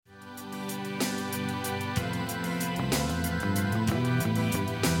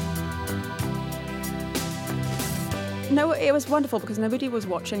No, it was wonderful because nobody was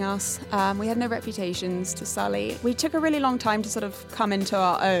watching us. We had no reputations to sully. We took a really long time to sort of come into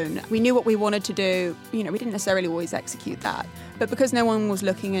our own. We knew what we wanted to do. You know, we didn't necessarily always execute that. But because no one was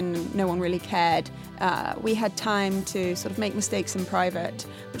looking and no one really cared, we had time to sort of make mistakes in private,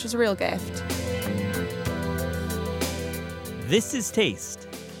 which was a real gift. This is Taste.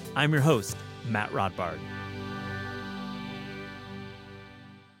 I'm your host, Matt Rodbard.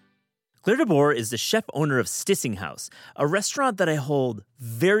 Clare de Boer is the chef-owner of Stissing House, a restaurant that I hold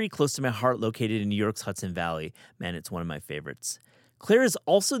very close to my heart located in New York's Hudson Valley. Man, it's one of my favorites. Clare is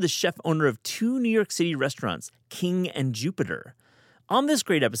also the chef-owner of two New York City restaurants, King and Jupiter. On this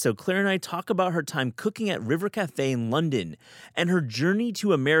great episode, Clare and I talk about her time cooking at River Cafe in London and her journey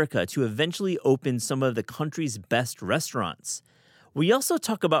to America to eventually open some of the country's best restaurants. We also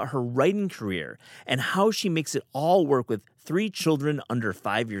talk about her writing career and how she makes it all work with 3 children under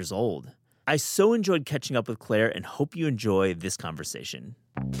 5 years old. I so enjoyed catching up with Clare and hope you enjoy this conversation.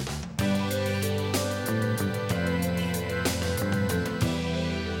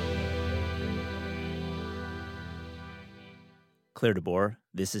 Clare de Boer,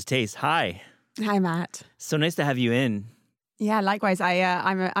 this is Taste. Hi. Hi, Matt. So nice to have you in. Yeah, likewise.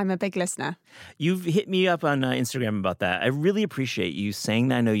 I'm a big listener. You've hit me up on Instagram about that. I really appreciate you saying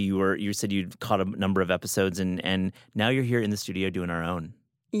that. I know you said you'd caught a number of episodes, and now you're here in the studio doing our own.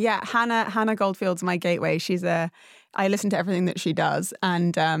 Yeah, Hannah Goldfield's my gateway. I listen to everything that she does,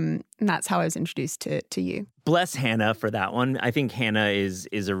 and that's how I was introduced to you. Bless Hannah for that one. I think Hannah is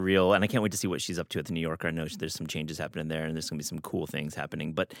a real, and I can't wait to see what she's up to at the New Yorker. I know there's some changes happening there, and there's going to be some cool things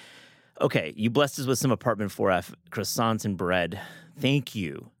happening, but okay, you blessed us with some apartment 4F croissants and bread. Thank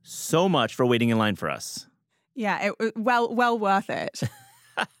you so much for waiting in line for us. Yeah, well worth it.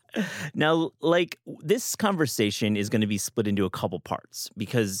 Now, this conversation is going to be split into a couple parts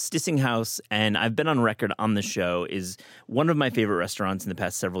because Stissing House, and I've been on record on the show, is one of my favorite restaurants in the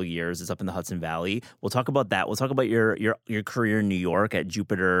past several years. It's up in the Hudson Valley. We'll talk about that. We'll talk about your career in New York at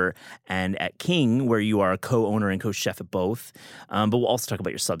Jupiter and at King, where you are a co-owner and co-chef at both. But we'll also talk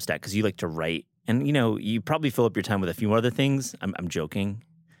about your Substack because you like to write. And, you probably fill up your time with a few other things. I'm joking.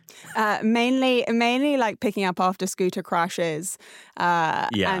 Mainly like picking up after scooter crashes,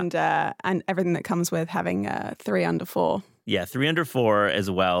 and everything that comes with having 3 under 4. Yeah, 3 under 4 as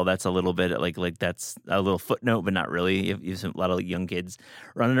well. That's a little bit like that's a little footnote, but not really. You have a lot of young kids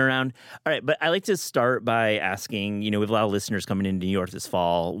running around. All right, but I like to start by asking, we have a lot of listeners coming into New York this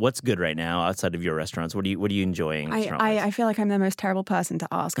fall. What's good right now outside of your restaurants? What are you enjoying? I feel like I'm the most terrible person to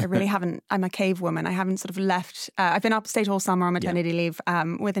ask. I really haven't. I'm a cave woman. I haven't sort of left. I've been upstate all summer on maternity leave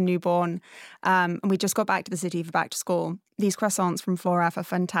with a newborn, and we just got back to the city for back to school. These croissants from 4F are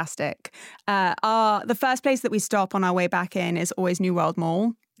fantastic. The first place that we stop on our way back in is always New World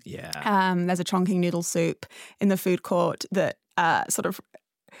Mall. Yeah. There's a chongqing noodle soup in the food court that sort of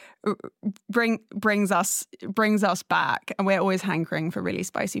brings us back, and we're always hankering for really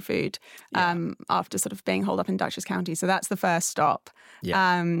spicy food after sort of being holed up in Dutchess County. So that's the first stop.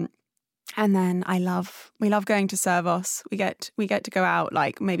 Yeah. And then we love going to Servos. We get to go out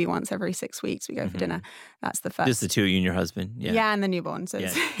like maybe once every 6 weeks. We go for dinner. That's the first. Just the two of you and your husband. Yeah, and the newborn. So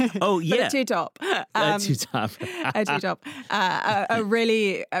yeah. Oh yeah, a 2-top. A 2-top. A 2-top.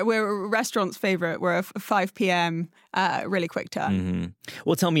 We're a restaurant's favorite. We're a 5 p.m. Really quick turn. Mm-hmm.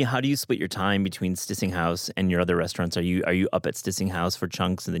 Well, tell me, how do you split your time between Stissing House and your other restaurants? Are you up at Stissing House for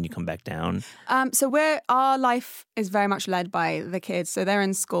chunks and then you come back down? So our life is very much led by the kids. So they're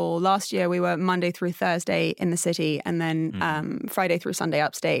in school. Last year we were Monday through Thursday in the city, and then Friday through Sunday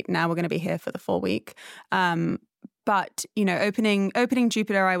upstate. Now we're going to be here for the full week. But, opening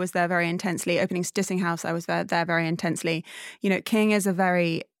Jupiter, I was there very intensely. Opening Stissing House, I was there very intensely. King is a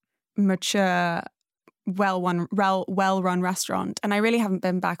very mature, well-run restaurant. And I really haven't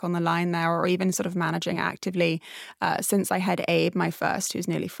been back on the line there or even sort of managing actively since I had Abe, my first, who's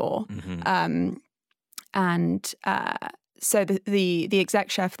nearly 4. Mm-hmm. So the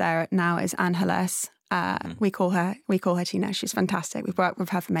exec chef there now is Anne Helles. We call her Tina. She's fantastic. We've worked with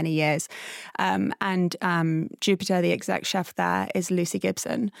her for many years. And Jupiter, the exec chef there, is Lucy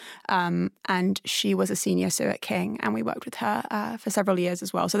Gibson. And she was a senior sous at King, and we worked with her for several years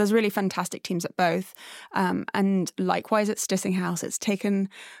as well. So there's really fantastic teams at both. And likewise at Stissing House, it's taken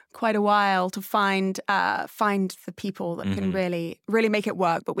quite a while to find the people that can really make it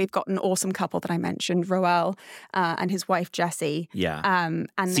work. But we've got an awesome couple that I mentioned, Roel and his wife Jessie. Yeah. And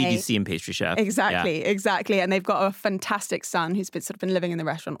CDC and pastry chef. Exactly. And they've got a fantastic son who's been living in the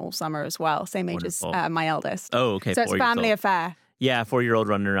restaurant all summer as well. Same age as my eldest. Oh, okay. So it's a family affair. Yeah, 4-year-old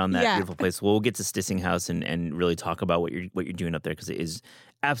running around that Yeah. beautiful place. We'll get to Stissing House and really talk about what you're doing up there because it is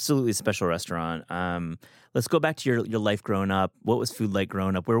absolutely a special restaurant. Let's go back to your life growing up. What was food like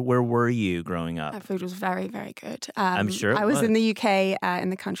growing up? Where were you growing up? Food was very, very good. I'm sure I was in the UK in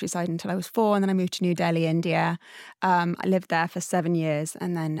the countryside until I was 4, and then I moved to New Delhi, India. I lived there for 7 years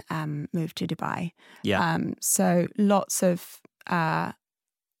and then moved to Dubai. Yeah. So lots of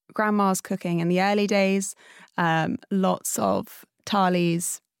grandma's cooking in the early days, lots of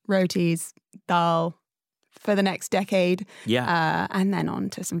thalis, rotis, dal for the next decade. Yeah. And then on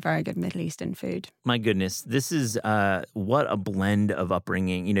to some very good Middle Eastern food. My goodness. This is what a blend of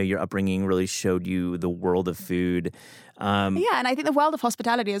upbringing. Your upbringing really showed you the world of food. Yeah, and I think the world of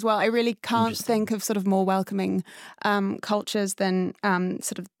hospitality as well. I really can't think of sort of more welcoming cultures than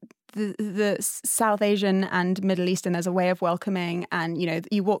sort of the South Asian and Middle Eastern. There's a way of welcoming, and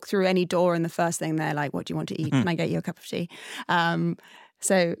you walk through any door and the first thing they're like, "What do you want to eat? Can I get you a cup of tea?"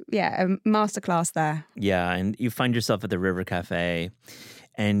 So yeah, a masterclass there. Yeah, and you find yourself at the River Cafe,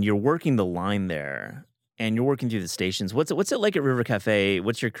 and you're working the line there, and you're working through the stations. What's it like at River Cafe?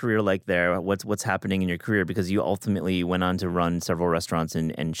 What's your career like there? What's happening in your career? Because you ultimately went on to run several restaurants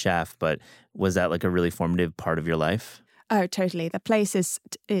and chef, but was that like a really formative part of your life? Oh, totally. The place is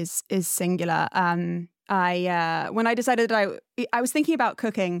singular. When I decided that I was thinking about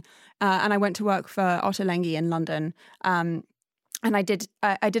cooking, and I went to work for Ottolenghi in London. And I did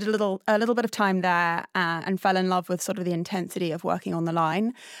a little bit of time there and fell in love with sort of the intensity of working on the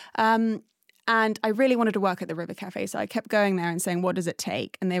line. And I really wanted to work at the River Cafe. So I kept going there and saying, what does it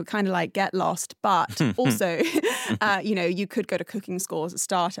take? And they were kind of like, get lost. But also, you could go to cooking school as a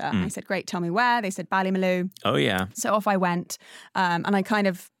starter. And I said, great, tell me where. They said, Ballymaloe. Oh, yeah. So off I went. And I kind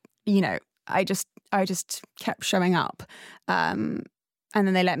of, I just kept showing up. And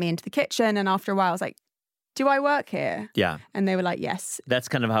then they let me into the kitchen. And after a while, I was like, do I work here? Yeah. And they were like, yes. That's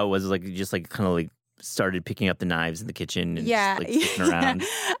kind of how it was. Like, you just started picking up the knives in the kitchen and yeah. just sticking around.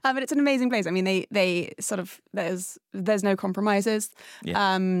 But it's an amazing place. I mean, they sort of, there's no compromises.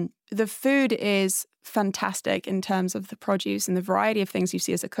 Yeah. The food is fantastic in terms of the produce and the variety of things you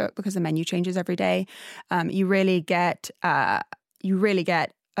see as a cook because the menu changes every day. You really get a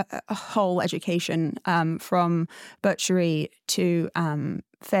whole education from butchery to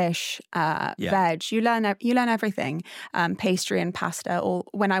fish, veg. You learn everything. Pastry and pasta. Or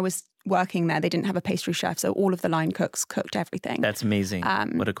when I was working there, they didn't have a pastry chef, so all of the line cooks cooked everything. That's amazing.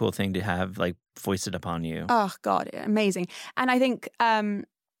 What a cool thing to have foisted upon you. Oh God, amazing. And I think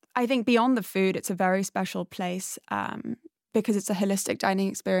beyond the food, it's a very special place. Because it's a holistic dining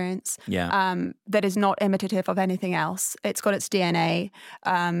experience that is not imitative of anything else. It's got its DNA.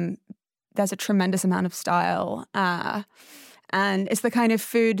 There's a tremendous amount of style. And it's the kind of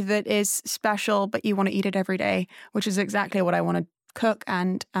food that is special, but you want to eat it every day, which is exactly what I want to cook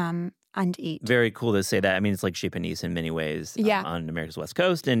and eat. Very cool to say that. I mean, it's like Chez Panisse in many ways on America's West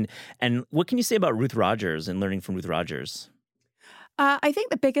Coast. And what can you say about Ruth Rogers and learning from Ruth Rogers? I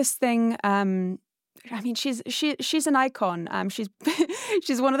think the biggest thing... I mean, she's an icon. She's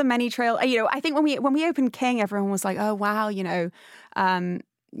she's one of the many trail. I think when we opened King, everyone was like, "Oh wow,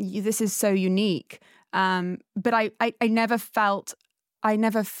 this is so unique." But I've never felt like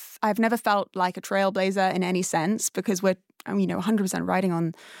a trailblazer in any sense because we're 100% riding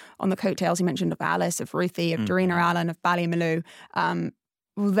on the coattails. You mentioned of Alice, of Ruthie, of Dorina Allen, of Ballymaloe. Well,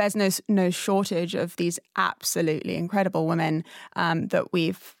 there's no shortage of these absolutely incredible women that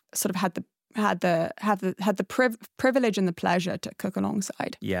we've sort of had the privilege and the pleasure to cook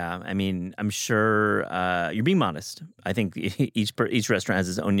alongside. Yeah, I mean, I'm sure you're being modest. I think each restaurant has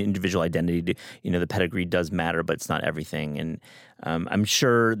its own individual identity. The pedigree does matter, but it's not everything. And I'm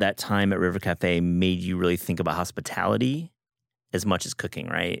sure that time at River Cafe made you really think about hospitality as much as cooking,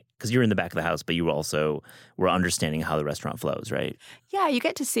 right? Because you're in the back of the house, but you also were understanding how the restaurant flows, right? Yeah, you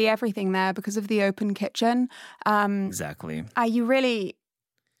get to see everything there because of the open kitchen. Exactly.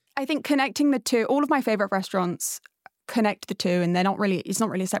 I think connecting the two, all of my favorite restaurants connect the two, and it's not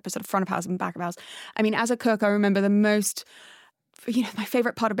really a separate sort of front of house and back of house. I mean, as a cook, I remember the most, my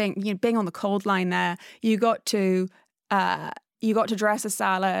favorite part of being on the cold line there, you got to dress a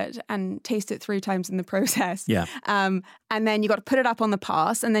salad and taste it 3 times in the process. Yeah. And then you got to put it up on the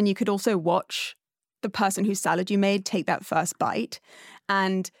pass, and then you could also watch the person whose salad you made take that first bite.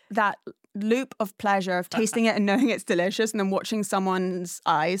 And that loop of pleasure of tasting it and knowing it's delicious and then watching someone's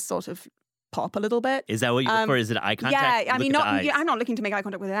eyes sort of pop a little bit. Is that what you look for? Is it eye contact? Yeah, I mean, I'm not looking to make eye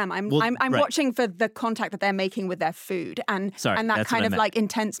contact with them. I'm watching for the contact that they're making with their food and that kind of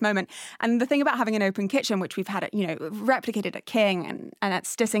intense moment. And the thing about having an open kitchen, which we've had replicated at King and at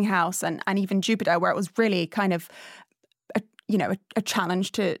Stissing House and even Jupiter, where it was really kind of a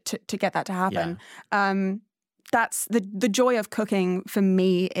challenge to get that to happen. That's the joy of cooking for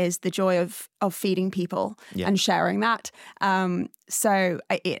me, is the joy of feeding people and sharing that. So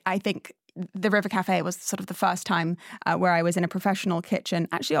I think the River Cafe was sort of the first time where I was in a professional kitchen,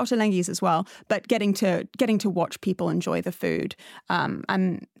 actually Ottolenghi's as well, but getting to watch people enjoy the food.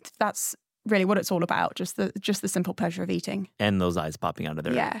 And that's really what it's all about, just the simple pleasure of eating. And those eyes popping out of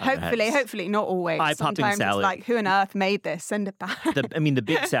their hopefully, not always. Eye-popping Sometimes salad. It's like, who on earth made this? Send it back. The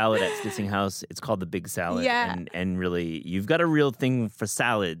big salad at Stissing House, it's called the Big Salad. Yeah. And really, you've got a real thing for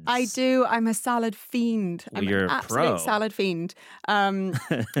salads. I do. I'm a salad fiend. Well, I'm you're an a absolute pro. salad fiend.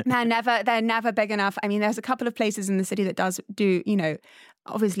 They're never big enough. I mean, there's a couple of places in the city that do,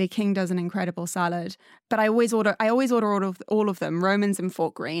 obviously King does an incredible salad, but I always order all of them. Romans and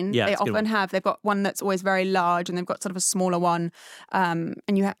Fort Greene. Yeah, they've got one that's always very large, and they've got sort of a smaller one. And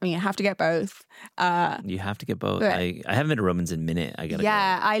you have to get both. You have to get both. I haven't been to Romans in a minute. I gotta go.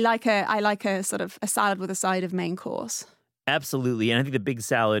 I like a sort of a salad with a side of main course. Absolutely. And I think the big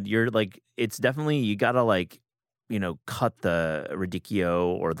salad, it's definitely, you gotta cut the radicchio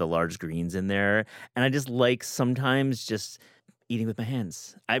or the large greens in there. And I just like sometimes just eating with my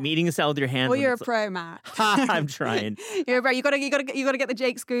hands. I'm eating a salad with your hands. Well, you're a pro, Matt. I'm trying. You're a pro. You got to get the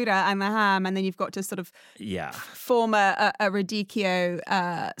Jake Scooter and the ham, and then you've got to sort of form a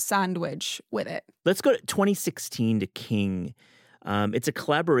radicchio sandwich with it. Let's go to 2016 to King. It's a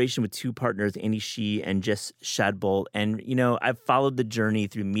collaboration with two partners, Andy Shee and Jess Shadbolt. And, I've followed the journey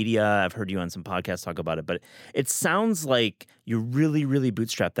through media. I've heard you on some podcasts talk about it. But it sounds like you really, really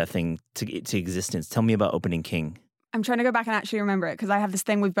bootstrapped that thing to existence. Tell me about opening King. I'm trying to go back and actually remember it, because I have this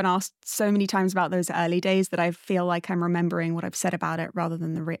thing we've been asked so many times about those early days that I feel like I'm remembering what I've said about it rather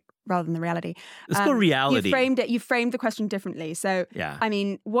than the reality. Let's go reality. You framed the question differently. So, I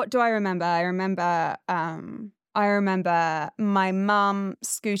mean, what do I remember? I remember my mum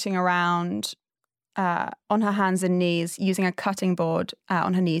scooting around on her hands and knees, using a cutting board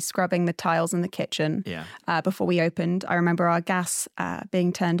on her knees, scrubbing the tiles in the kitchen before we opened. I remember our gas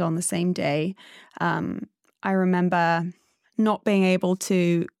being turned on the same day. I remember not being able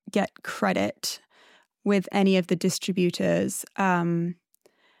to get credit with any of the distributors, and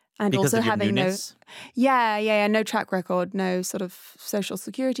because also of your having newness? no track record, no sort of social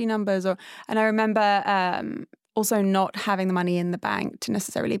security numbers, and I remember also not having the money in the bank to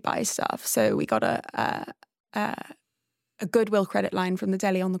necessarily buy stuff. So we got a Goodwill credit line from the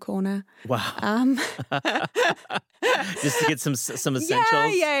deli on the corner. Wow. Just to get some essentials.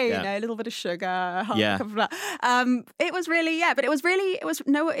 A little bit of sugar. It was really, but it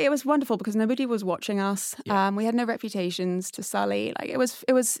was wonderful because nobody was watching us. Yeah. We had no reputations to sully. Like it was.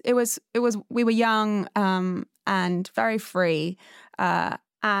 We were young and very free,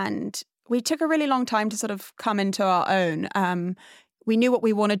 and we took a really long time to sort of come into our own. We knew what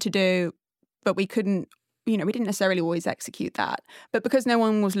we wanted to do, but we couldn't. We didn't necessarily always execute that. But because no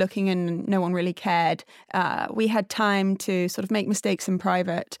one was looking and no one really cared, we had time to sort of make mistakes in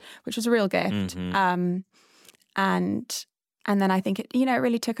private, which was a real gift. Mm-hmm. And then I think it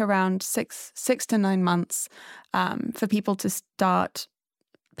really took around six to 9 months for people to start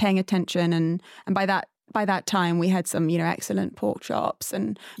paying attention. And by that time, we had some, excellent pork chops,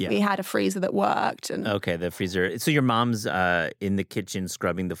 and we had a freezer that worked. And okay, the freezer. So your mom's in the kitchen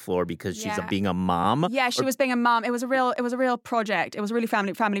scrubbing the floor because she's being a mom. Yeah, she was being a mom. It was a real project. It was a really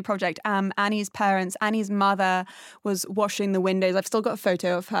family project. Annie's mother was washing the windows. I've still got a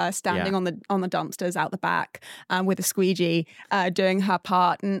photo of her standing on the dumpsters out the back with a squeegee doing her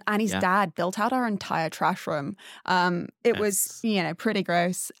part. And Annie's dad built out our entire trash room. It was pretty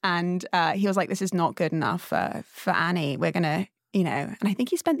gross, and he was like, "This is not good enough for Annie. We're gonna, and I think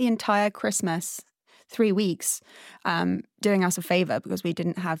he spent the entire Christmas 3 weeks doing us a favor because we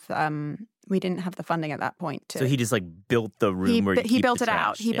didn't have the funding at that point. So he just built the room he built it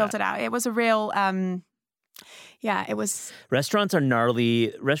out. He built it out. It was a real it was. Restaurants are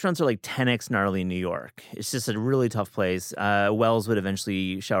gnarly. Restaurants are like 10x gnarly in New York. It's just a really tough place. Wells would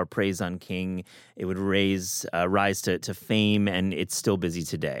eventually shower praise on King. It would rise to fame, and it's still busy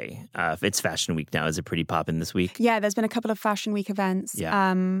today. It's Fashion Week now. Is it pretty poppin' this week? Yeah, there's been a couple of Fashion Week events.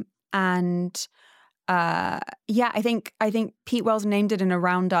 Yeah. I think Pete Wells named it in a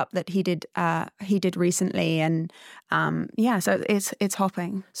roundup that he did recently, and so it's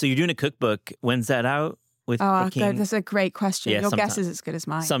hopping. So you're doing a cookbook. When's that out? That's a great question. Your guess is as good as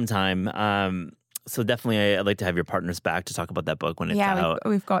mine. Sometime. So definitely, I'd like to have your partners back to talk about that book when it's out. Yeah,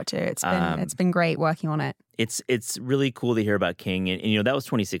 we've got to. It's been great working on it. It's really cool to hear about King, and that was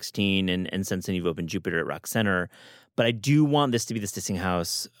 2016, and since then you've opened Jupiter at Rock Center. But I do want this to be the Stissing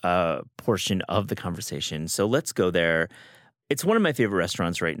House portion of the conversation. So let's go there. It's one of my favorite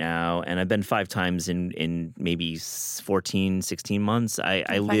restaurants right now, and I've been 5 times in maybe 14, 16 months.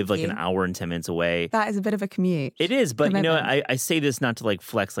 I live like an hour and 10 minutes away. That is a bit of a commute. It is, but commitment. I say this not to like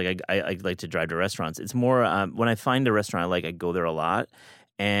flex. Like I like to drive to restaurants. It's more when I find a restaurant I like, I go there a lot.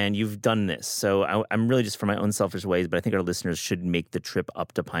 And you've done this, so I'm really just for my own selfish ways. But I think our listeners should make the trip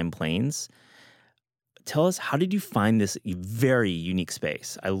up to Pine Plains. Tell us, how did you find this very unique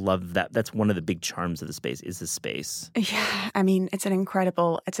space? I love that. That's one of the big charms of the space, is the space. Yeah, I mean, it's an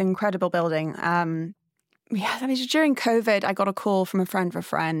incredible building. During COVID, I got a call from a friend of a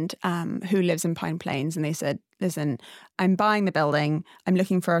friend who lives in Pine Plains, and they said, listen, I'm buying the building. I'm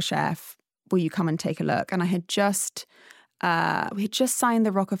looking for a chef. Will you come and take a look? And I had we had just signed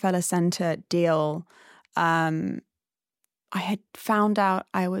the Rockefeller Center deal. I had found out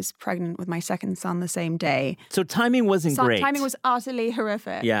I was pregnant with my second son the same day. So timing wasn't great. Timing was utterly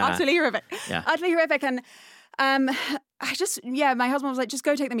horrific. Yeah. Utterly horrific. Yeah. Utterly horrific. And my husband was like, just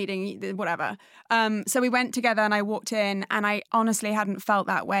go take the meeting, whatever. So we went together and I walked in, and I honestly hadn't felt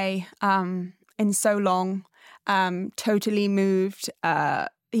that way in so long. Totally moved. The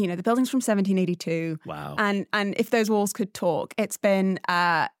building's from 1782. Wow. And if those walls could talk, it's been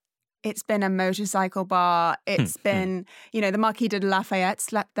a motorcycle bar. It's been, the Marquis de Lafayette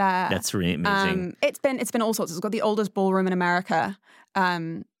slept there. That's really amazing. It's been all sorts. It's got the oldest ballroom in America.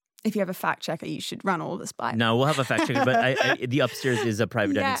 If you have a fact checker, you should run all this by. No, we'll have a fact checker. But the upstairs is a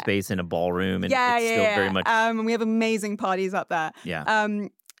private dining space and a ballroom, and it's still very much. And we have amazing parties up there. Yeah.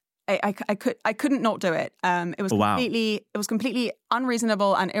 I couldn't not do it. It was completely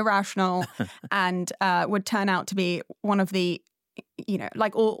unreasonable and irrational, and would turn out to be one of the,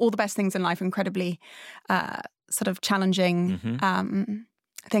 like all the best things in life, incredibly sort of challenging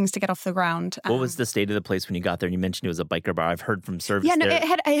things to get off the ground. What was the state of the place when you got there? And you mentioned it was a biker bar. I've heard from service there.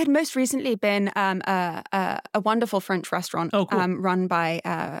 It had most recently been a wonderful French restaurant run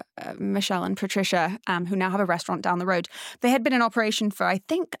by Michelle and Patricia, who now have a restaurant down the road. They had been in operation for, I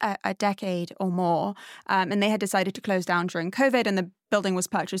think, a decade or more, and they had decided to close down during COVID, and the building was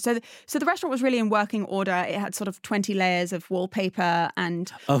purchased. So the restaurant was really in working order. It had sort of 20 layers of wallpaper and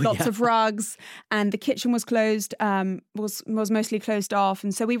lots of rugs, and the kitchen was closed, was mostly closed off.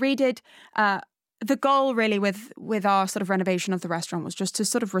 And so we redid. The goal really with our sort of renovation of the restaurant was just to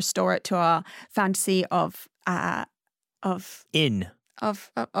sort of restore it to our fantasy of its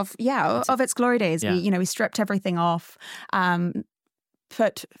glory days. Yeah. We stripped everything off,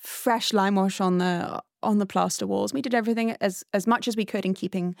 put fresh lime wash on the plaster walls. We did everything as much as we could in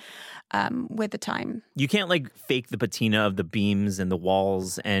keeping with the time. You can't like fake the patina of the beams and the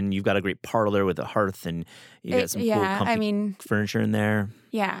walls, and you've got a great parlor with a hearth, and you got some cool comfy furniture in there.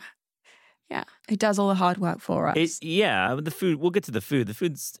 Yeah. Yeah, it does all the hard work for us. The food. We'll get to the food. The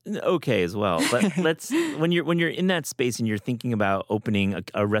food's okay as well. But when you're in that space and you're thinking about opening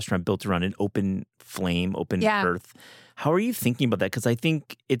a restaurant built around an open flame, open earth. How are you thinking about that? Because I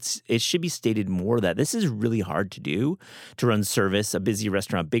think it should be stated more that this is really hard to do, to run service, a busy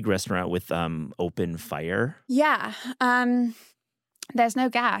restaurant, big restaurant with open fire. Yeah. There's no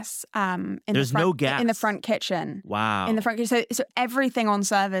gas. No gas in the front kitchen. Wow. In the front kitchen. So everything on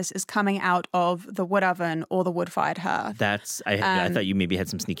service is coming out of the wood oven or the wood-fired hearth. I thought you maybe had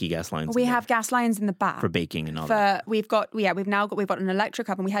some sneaky gas lines. We have gas lines in the back for baking and all that. We've got an electric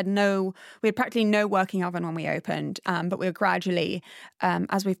oven. We had practically no working oven when we opened, but we're gradually,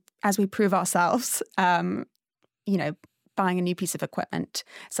 as we prove ourselves, buying a new piece of equipment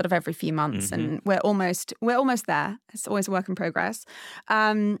sort of every few months, and we're almost there. It's always a work in progress.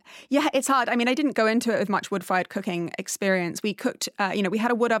 It's hard. I mean, I didn't go into it with much wood-fired cooking experience. We cooked, we had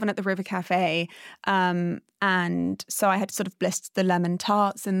a wood oven at the River Cafe, and so I had to sort of blister the lemon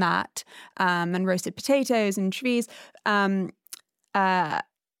tarts in that, and roasted potatoes and trees.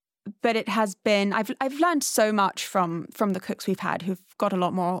 But it has been, I've learned so much from the cooks we've had who've got a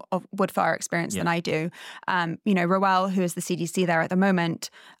lot more of wood fire experience than I do. Roel, who is the CDC there at the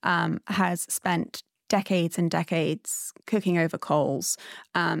moment, has spent decades and decades cooking over coals.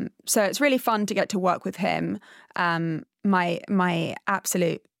 So it's really fun to get to work with him. My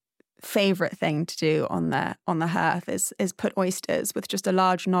absolute favorite thing to do on the hearth is put oysters with just a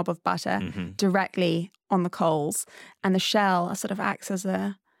large knob of butter directly on the coals, and the shell sort of acts as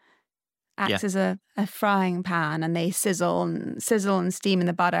a frying pan, and they sizzle and steam in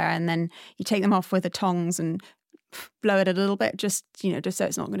the butter, and then you take them off with the tongs and blow it a little bit, just so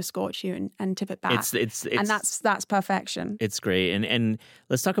it's not going to scorch you, and tip it back. And that's perfection. It's great. And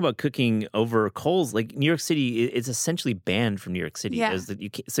let's talk about cooking over coals. Like New York City, it's essentially banned from New York City. Yeah.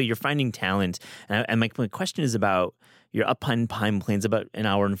 So you're finding talent. And my question is about, you're up on Pine Plains, about an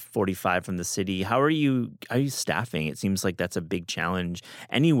hour and 45 from the city. How are you staffing? It seems like that's a big challenge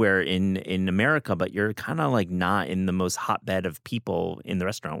anywhere in America, but you're kind of like not in the most hotbed of people in the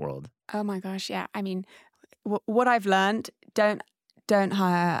restaurant world. Oh my gosh, yeah. I mean, what I've learned: don't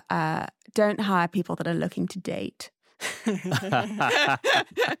hire people that are looking to date.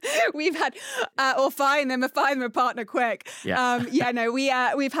 We've had or find them a partner quick.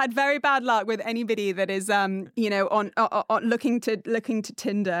 We've had very bad luck with anybody that is on looking to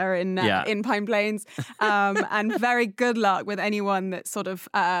Tinder in Pine Plains, and very good luck with anyone that's sort of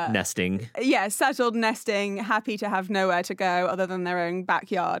nesting. Yeah, settled, nesting, happy to have nowhere to go other than their own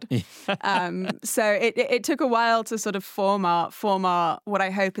backyard. So it took a while to sort of form our what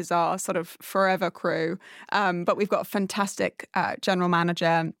I hope is our sort of forever crew, but we've got a fantastic general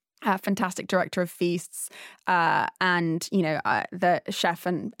manager, fantastic director of feasts, and the chef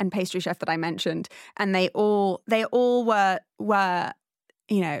and pastry chef that I mentioned, and they all were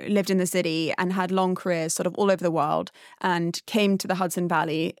lived in the city and had long careers sort of all over the world, and came to the Hudson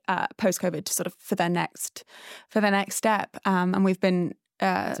Valley post-COVID to sort of for their next step, and we've been.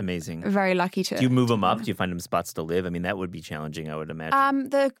 It's amazing. Very lucky to. Do you move them up? Do you find them spots to live? I mean, that would be challenging, I would imagine.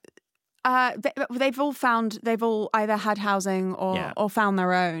 They've all either had housing or found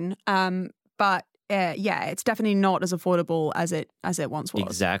their own. But it's definitely not as affordable as it once was.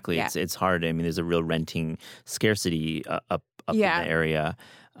 Exactly. Yeah. It's hard. I mean, there's a real renting scarcity up in the area.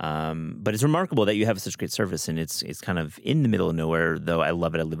 But it's remarkable that you have such great service, and it's kind of in the middle of nowhere, though I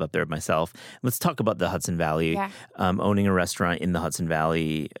love it. I live up there myself. Let's talk about the Hudson Valley. Yeah. Owning a restaurant in the Hudson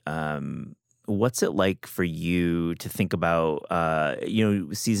Valley. What's it like for you to think about,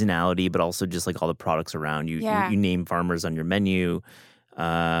 seasonality, but also just like all the products around you? Yeah. You name farmers on your menu.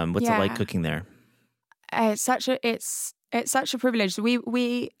 What's it like cooking there? It's such a privilege.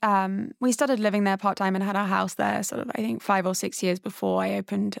 We started living there part time and had our house there sort of, I think, 5 or 6 years before I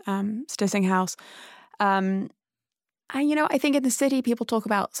opened Stissing House. And I think in the city people talk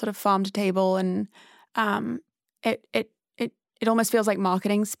about sort of farm to table, and it almost feels like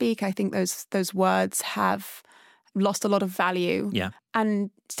marketing speak. I think those words have lost a lot of value. Yeah.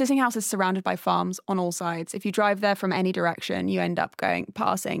 And Stissing House is surrounded by farms on all sides. If you drive there from any direction, you end up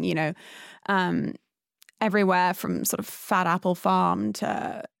passing, everywhere from sort of Fat Apple Farm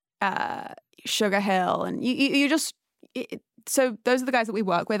to Sugar Hill, and so those are the guys that we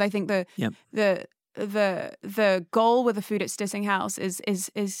work with. I think the goal with the food at Stissing House is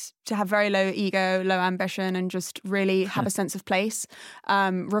to have very low ego, low ambition, and just really have a sense of place,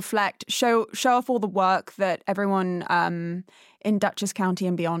 reflect, show off all the work that everyone in Dutchess County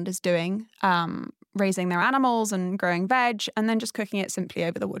and beyond is doing, raising their animals and growing veg, and then just cooking it simply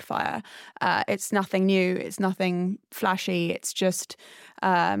over the wood fire. It's nothing new, it's nothing flashy. It's just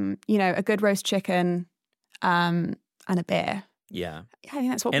a good roast chicken and a beer. Yeah. I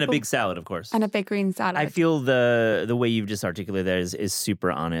think that's what a big salad, of course. And a big green salad. I feel the way you've just articulated that is super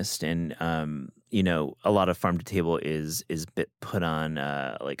honest, and a lot of farm to table is put on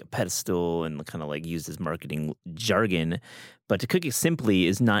like a pedestal and kind of like used as marketing jargon. But to cook it simply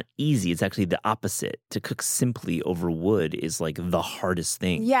is not easy. It's actually the opposite. To cook simply over wood is like the hardest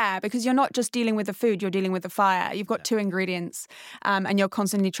thing. Yeah, because you're not just dealing with the food, you're dealing with the fire. You've got two ingredients, and you're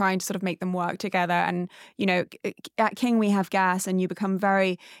constantly trying to sort of make them work together. And, at King we have gas, and you become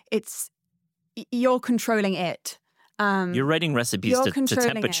you're controlling it. You're writing recipes to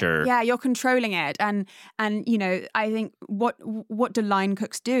temperature. It. Yeah, you're controlling it. And I think what do line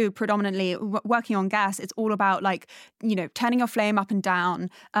cooks do predominantly working on gas, it's all about turning your flame up and down,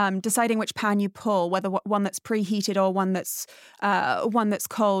 deciding which pan you pull, whether one that's preheated or one that's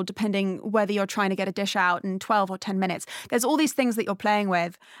cold, depending whether you're trying to get a dish out in 12 or 10 minutes. There's all these things that you're playing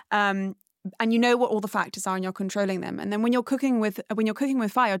with. And you know what all the factors are, and you're controlling them. And then when you're cooking with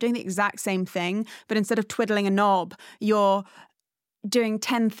fire, you're doing the exact same thing, but instead of twiddling a knob, you're doing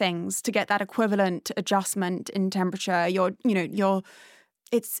 10 things to get that equivalent adjustment in temperature.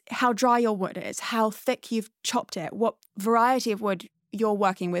 It's how dry your wood is, how thick you've chopped it, what variety of wood you're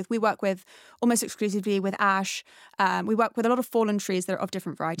working with. We work with almost exclusively with ash. We work with a lot of fallen trees that are of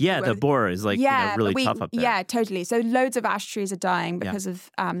different varieties. Yeah, the borer is like really tough up there. Yeah, totally. So loads of ash trees are dying because of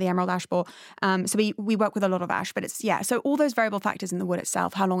the emerald ash borer. So we work with a lot of ash, but so all those variable factors in the wood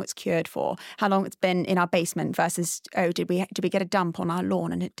itself, how long it's cured for, how long it's been in our basement versus, did we get a dump on our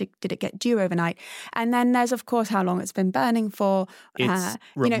lawn and did it get dew overnight? And then there's, of course, how long it's been burning for. It's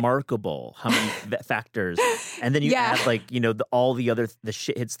remarkable how many factors. And then you add all the other, the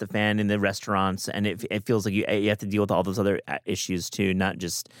shit hits the fan in the restaurants, and it feels like you have to deal with all those other issues too, not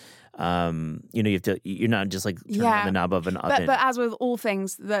just you're not just like turning on the knob of an oven. But as with all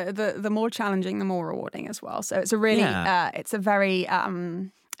things, the more challenging, the more rewarding as well. So it's a really it's a very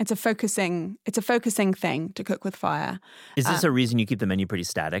it's a focusing thing to cook with fire. Is this a reason you keep the menu pretty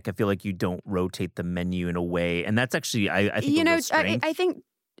static? I feel like you don't rotate the menu in a way, and that's actually I think a real strength. I think.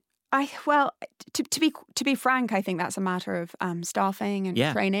 To be frank, I think that's a matter of staffing and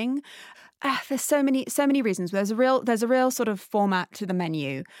training. There's so many reasons. There's a real sort of format to the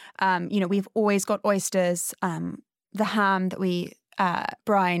menu. We've always got oysters, the ham that we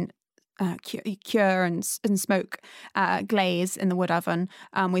brine, cure and smoke, glaze in the wood oven.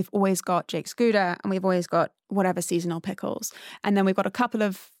 We've always got Jake's Gouda, and we've always got whatever seasonal pickles, and then we've got a couple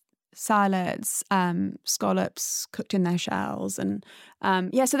of salads, scallops cooked in their shells, and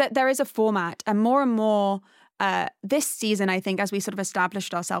so that there is a format, and more this season, I think, as we sort of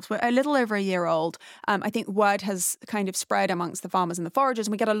established ourselves, we're a little over a year old. I think word has kind of spread amongst the farmers and the foragers,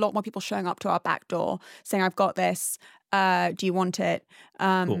 and we get a lot more people showing up to our back door saying, "I've got this. Do you want it?"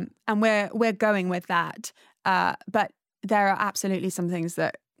 Cool. And we're going with that. But there are absolutely some things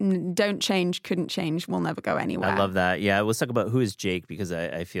that don't change, couldn't change, will never go anywhere. I love that. Yeah, let's talk about who is Jake, because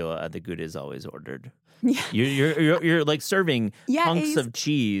I feel the Gouda is always ordered. Yeah. You're like serving hunks of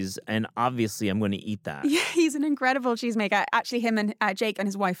cheese, and obviously I'm going to eat that. Yeah, he's an incredible cheesemaker. Actually, him and Jake and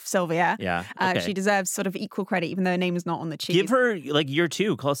his wife Sylvia. Yeah, okay. She deserves sort of equal credit, even though her name is not on the cheese. Give her like year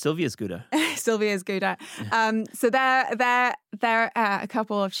 2. Call Sylvia's Gouda. Sylvia's Gouda. So they're a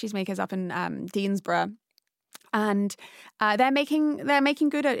couple of cheesemakers up in Deansborough. And they're making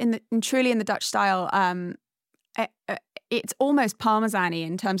Gouda truly in the Dutch style. It's almost parmesan-y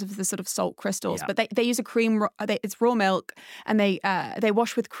in terms of the sort of salt crystals, but they use a cream. It's raw milk, and they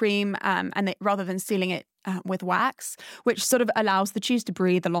wash with cream, and rather than sealing it with wax, which sort of allows the cheese to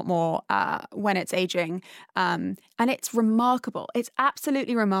breathe a lot more when it's aging. And it's remarkable. It's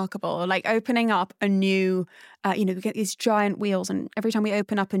absolutely remarkable. Like opening up a new, we get these giant wheels, and every time we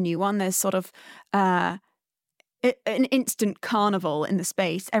open up a new one, there's sort of an instant carnival in the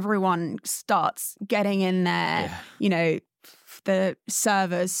space. Everyone starts getting in there. The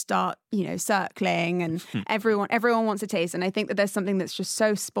servers start, circling, and everyone wants a taste. And I think that there's something that's just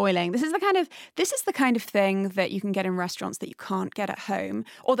so spoiling. This is the kind of thing that you can get in restaurants that you can't get at home,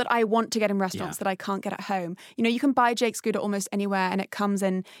 or that I want to get in restaurants that I can't get at home. You can buy Jake's Gouda almost anywhere, and it comes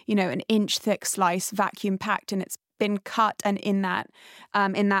in, an inch thick slice, vacuum packed, and it's been cut and in that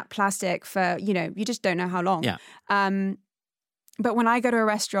plastic for, you just don't know how long. Yeah. But when I go to a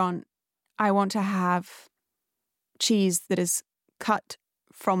restaurant, I want to have cheese that is cut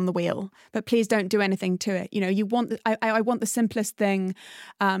from the wheel, but please don't do anything to it. I want the simplest thing,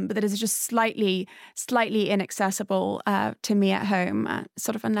 but that is just slightly inaccessible to me at home,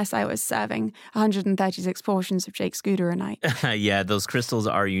 sort of unless I was serving 136 portions of Jake's Gouda a night. Yeah, those crystals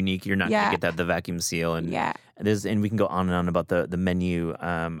are unique. You're not going to get that at the vacuum seal, and and we can go on and on about the menu.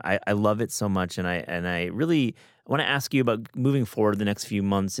 I love it so much, and I really want to ask you about moving forward the next few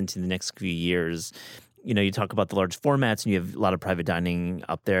months into the next few years. You talk about the large formats, and you have a lot of private dining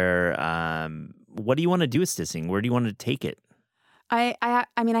up there. What do you want to do with Stissing? Where do you want to take it? I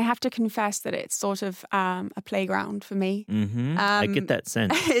have to confess that it's sort of a playground for me. Mm-hmm. I get that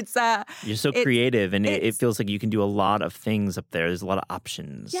sense. You're so creative, and it feels like you can do a lot of things up there. There's a lot of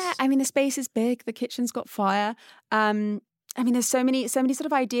options. Yeah, the space is big. The kitchen's got fire. There's so many sort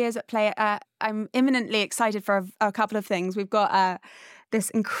of ideas at play. I'm imminently excited for a couple of things. We've got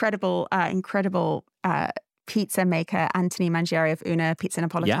this incredible pizza maker, Anthony Mangieri of Una Pizza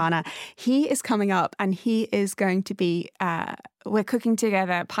Napolitana. Yeah. He is coming up, and he is going to be, we're cooking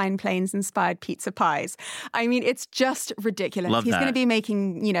together Pine Plains inspired pizza pies. It's just ridiculous. He's going to be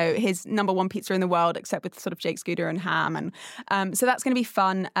making, his number one pizza in the world, except with sort of Jake's Gouda and ham. And so that's going to be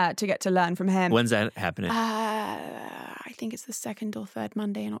fun to get to learn from him. When's that happening? I think it's the 2nd or 3rd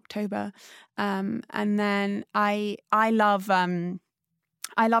Monday in October. And then I love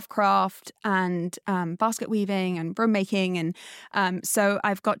I love craft and basket weaving and broom making. And so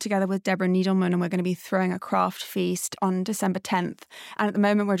I've got together with Deborah Needleman, and we're going to be throwing a craft feast on December 10th. And at the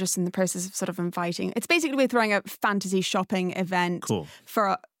moment, we're just in the process of sort of inviting. It's basically we're throwing a fantasy shopping event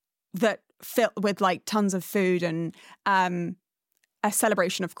that filled with like tons of food and a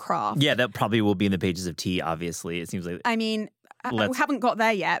celebration of craft. Yeah, that probably will be in the pages of Tea, obviously. It seems like... I mean, we haven't got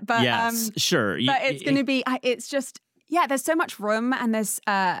there yet, but... Yes, sure. But it's going to be... It's just... Yeah, there's so much room, and there's...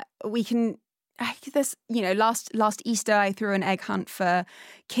 we can... This, last Easter I threw an egg hunt for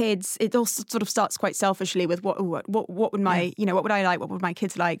kids. It all sort of starts quite selfishly with what would my what would I like, what would my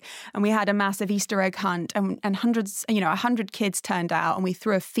kids like, and we had a massive Easter egg hunt, and hundreds 100 kids turned out, and we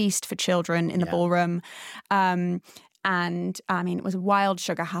threw a feast for children in the ballroom. And I mean, it was a wild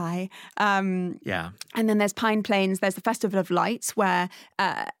sugar high. And then there's Pine Plains. There's the Festival of Lights, where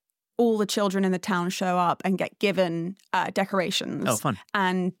all the children in the town show up and get given decorations. Oh, fun.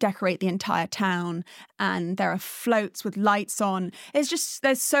 And decorate the entire town. And there are floats with lights on. It's just,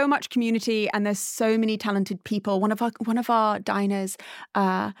 there's so much community, and there's so many talented people. One of our diners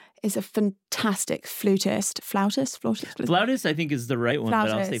is a fantastic flautist. Flautist, I think, is the right one, but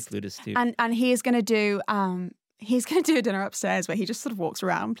I'll say flutist too. And he is going to do... He's going to do a dinner upstairs where he just sort of walks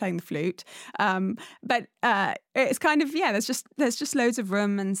around playing the flute. But it's kind of, there's just loads of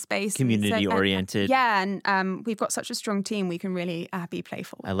room and space. Community oriented. And we've got such a strong team. We can really be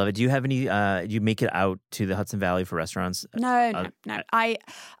playful. I love it. Do you have any, do you make it out to the Hudson Valley for restaurants? No.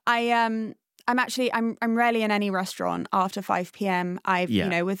 I'm rarely in any restaurant after 5 p.m.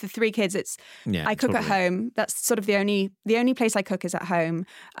 With the 3 kids, I cook at home. That's sort of the only place I cook is at home,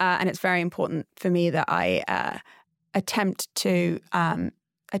 and it's very important for me that I attempt to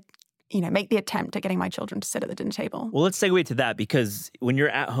make the attempt at getting my children to sit at the dinner table. Well, let's segue to that, because when you're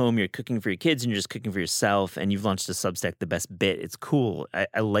at home, you're cooking for your kids and you're just cooking for yourself, and you've launched a Substack, The Best Bit. It's cool.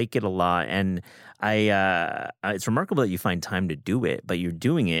 I like it a lot, and it's remarkable that you find time to do it, but you're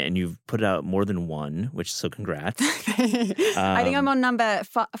doing it, and you've put out more than one, so congrats. I think I'm on number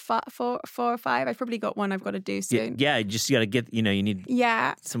 4 or 5. I've probably got one I've got to do soon. Yeah, you got to get, you need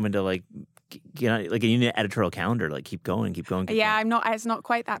someone to you need an editorial calendar, keep going. I'm not. It's not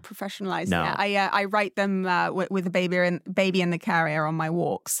quite that professionalized yet. I write them with a baby in the carrier on my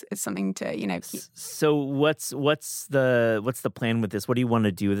walks. It's something to keep. So what's the plan with this? What do you want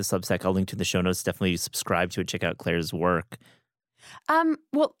to do with the Substack? I'll link to the show notes. Definitely subscribe to it. Check out Clare's work.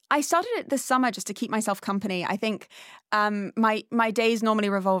 Well, I started it this summer just to keep myself company. I think my days normally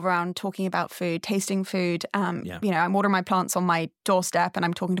revolve around talking about food, tasting food. I'm watering my plants on my doorstep, and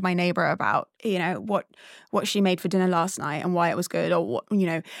I'm talking to my neighbor about what she made for dinner last night and why it was good, or what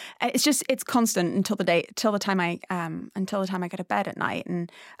it's constant until the time I go to bed at night.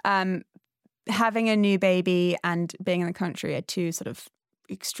 And having a new baby and being in the country are two sort of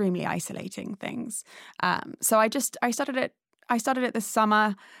extremely isolating things. So I started it this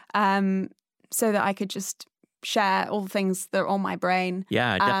summer so that I could just share all the things that are on my brain.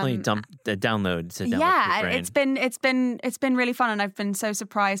 Yeah, definitely download your brain. It's been really fun, and I've been so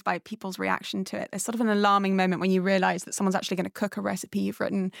surprised by people's reaction to it. There's sort of an alarming moment when you realize that someone's actually going to cook a recipe you've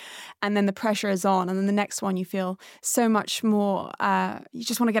written, and then the pressure is on, and then the next one you feel so much more. You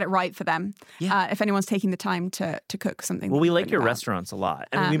just want to get it right for them. Yeah. If anyone's taking the time to cook something. Well, we like your restaurants a lot,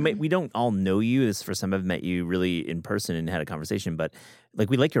 and we don't all know you. This is the first time I've met you really in person and had a conversation, but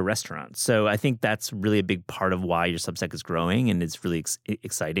we like your restaurant. So I think that's really a big part of why your Substack is growing, and it's really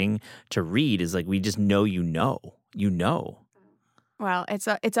exciting to read. Is we just know you know. Well, it's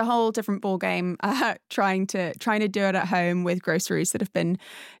a whole different ball game trying to do it at home with groceries that have been,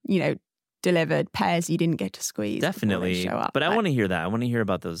 delivered, pears you didn't get to squeeze. Definitely, show up. But I want to hear that. I want to hear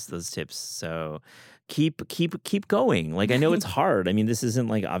about those tips. So keep going. I know it's hard. I mean, this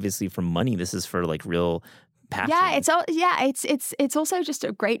isn't obviously for money. This is for real passion. It's also just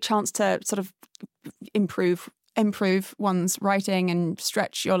a great chance to sort of improve one's writing and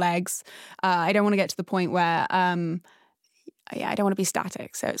stretch your legs. I don't want to get to the point where I don't want to be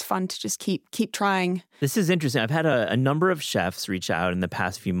static. So it's fun to just keep trying. This is interesting. I've had a number of chefs reach out in the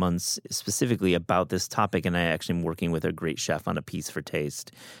past few months specifically about this topic, and I actually am working with a great chef on a piece for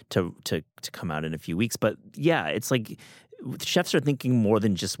Taste to come out in a few weeks. But yeah, it's chefs are thinking more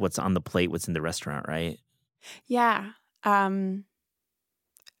than just what's on the plate, what's in the restaurant, right? Yeah. I mean,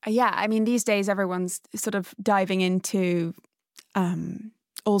 these days everyone's sort of diving into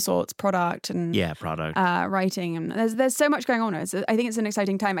all sorts, product and writing, and there's so much going on. I think it's an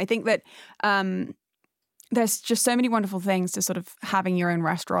exciting time. I think that there's just so many wonderful things to sort of having your own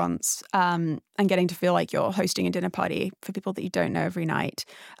restaurants and getting to feel like you're hosting a dinner party for people that you don't know every night.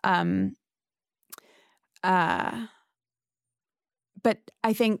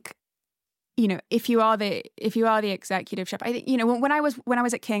 I think, if you are the executive chef, I think, when I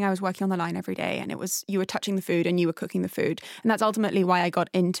was at King, I was working on the line every day, and you were touching the food and you were cooking the food. And that's ultimately why I got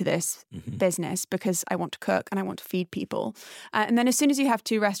into this business, because I want to cook and I want to feed people. And then as soon as you have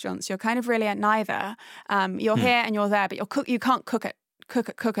 2 restaurants, you're kind of really at neither. You're here and you're there, but you can't cook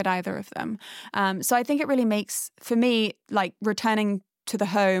at either of them. So I think it really makes, for me, like returning to the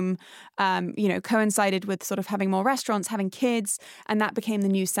home, coincided with sort of having more restaurants, having kids, and that became the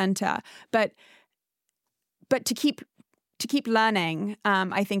new center. But to keep learning,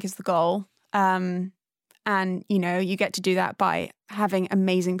 I think, is the goal. And you get to do that by having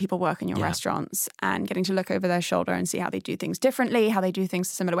amazing people work in your restaurants and getting to look over their shoulder and see how they do things differently, how they do things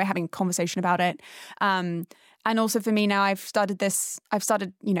a similar way, having a conversation about it. And also for me now, I've started the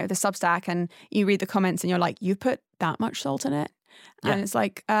Substack, and you read the comments and you're like, you put that much salt in it? Yeah. And it's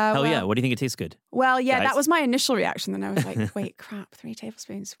like, hell yeah. What do you think it tastes good? Well, yeah, guys? That was my initial reaction. Then I was like, wait, crap, 3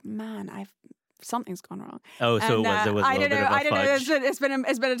 tablespoons. Man, something's gone wrong. Oh, so there was a little bit of a I don't know. fudge. It's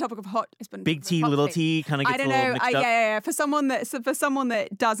been a topic of hot. It's been Big T, little T, kind of gets I don't a little know. mixed up. Yeah. For someone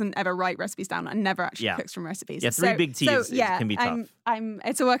that doesn't ever write recipes down and never actually cooks from recipes. Yeah, 3 big T's can be tough.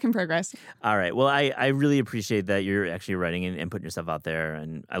 It's a work in progress. All right. Well, I really appreciate that you're actually writing and putting yourself out there,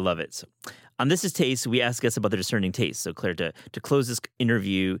 and I love it. So, on This Is Taste, we ask guests about their discerning taste. So, Claire, to close this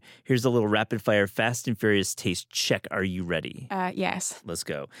interview, here's a little rapid-fire Fast and Furious taste check. Are you ready? Yes. Let's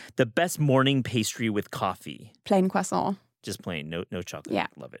go. The best morning pastry with coffee. Plain croissant. Just plain, no chocolate. Yeah.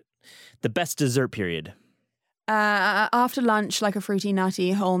 Love it. The best dessert period. After lunch, like a fruity,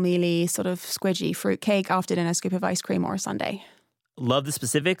 nutty, wholemealy, sort of squidgy fruit cake. After dinner, scoop of ice cream or a sundae. Love the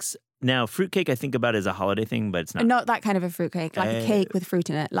specifics. Now, fruitcake I think about as a holiday thing, but it's not. Not that kind of a fruitcake, like a cake with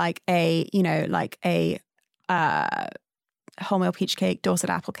fruit in it, like a wholemeal peach cake, Dorset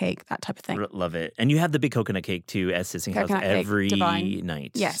apple cake, that type of thing. Love it. And you have the big coconut cake too at Sissing House every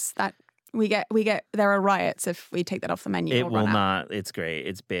night. Yes, that we get. There are riots if we take that off the menu. It will not. It's great.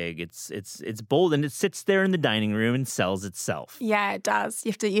 It's big. It's bold, and it sits there in the dining room and sells itself. Yeah, it does.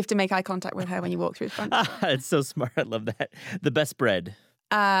 You have to make eye contact with her when you walk through the front. It's so smart. I love that. The best bread.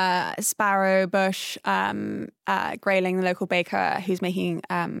 Sparrow Bush, Grayling, the local baker, who's making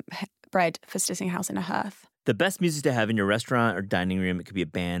bread for Stissing House in a hearth. The best music to have in your restaurant or dining room. It could be a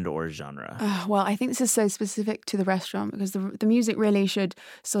band or a genre. Well, I think this is so specific to the restaurant because the music really should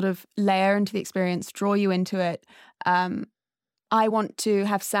sort of layer into the experience, draw you into it. I want to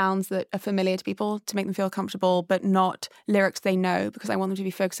have sounds that are familiar to people to make them feel comfortable, but not lyrics they know, because I want them to be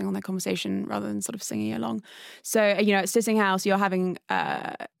focusing on their conversation rather than sort of singing along. So, at Stissing House, you're having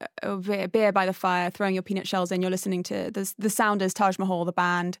a beer by the fire, throwing your peanut shells in. You're listening to the Sounders, Taj Mahal, the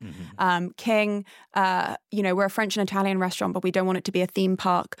band, King. We're a French and Italian restaurant, but we don't want it to be a theme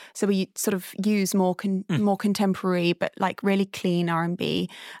park. So we sort of use more contemporary, but like really clean R&B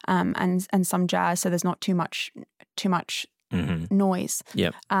and some jazz. So there's not too much noise.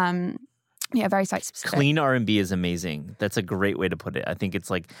 Yep. Very site specific. Clean R&B is amazing. That's a great way to put it. I think it's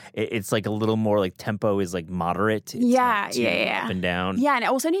like a little more like tempo is like moderate. It's not too up and down. Yeah, and it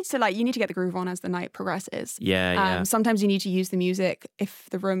also needs to you need to get the groove on as the night progresses. Yeah. Sometimes you need to use the music if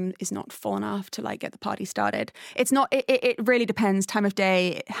the room is not full enough to like get the party started. It's not. It really depends. Time of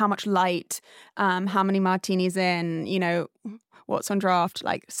day, how much light, how many martinis in. What's on draft,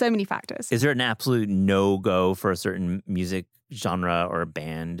 like so many factors. Is there an absolute no-go for a certain music genre or a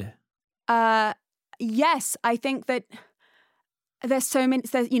band? Yes, I think that there's so many.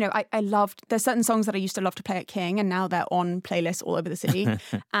 There's certain songs that I used to love to play at King, and now they're on playlists all over the city,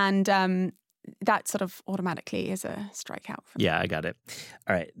 and that sort of automatically is a strikeout for me. Yeah, I got it.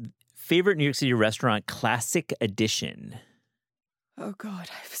 All right, favorite New York City restaurant, classic edition. Oh God,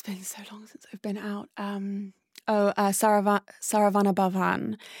 it's been so long since I've been out. Saravana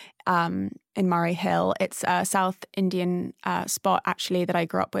Bhavan in Murray Hill. It's a South Indian spot, actually, that I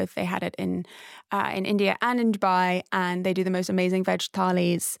grew up with. They had it in India and in Dubai, and they do the most amazing veg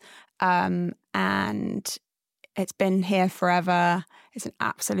thalis. And it's been here forever. It's an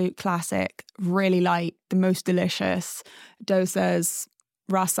absolute classic, really light, the most delicious. Dosas,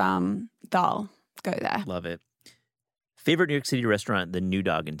 rasam, dal. Go there. Love it. Favorite New York City restaurant, the new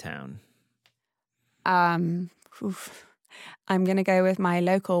dog in town? I'm going to go with my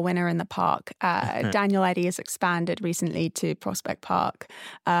local winner in the park. Daniel Eddy has expanded recently to Prospect Park.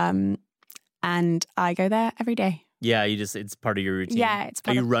 And I go there every day. Yeah, it's part of your routine. Yeah, it's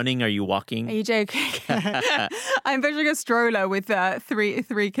part Are you running? Are you walking? Are you joking? I'm picturing a stroller with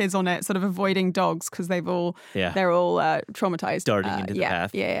three kids on it, sort of avoiding dogs because they're all traumatized. Darting into the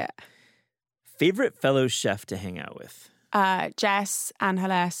path. Yeah. Favorite fellow chef to hang out with? Jess,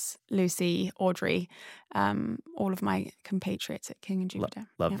 Angeles, Lucy, Audrey, all of my compatriots at King and Jupiter.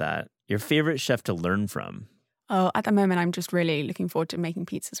 Love that. Your favorite chef to learn from? Oh, at the moment, I'm just really looking forward to making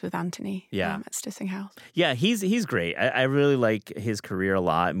pizzas with Anthony at Stissing House. Yeah, he's great. I really like his career a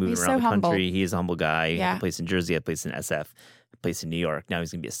lot, moving around the country. He's a humble guy. He had a place in Jersey, a place in SF, a place in New York. Now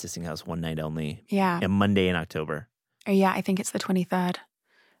he's going to be at Stissing House one night only. Yeah. And Monday in October. Oh, yeah, I think it's the 23rd.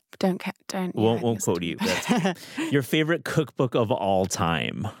 Don't. Won't quote you. Your favorite cookbook of all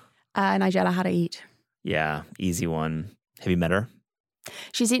time? Nigella How to Eat. Yeah, easy one. Have you met her?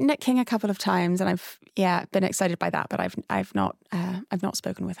 She's eaten at King a couple of times, and I've been excited by that, but I've not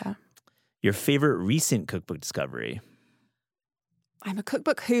spoken with her. Your favorite recent cookbook discovery? I'm a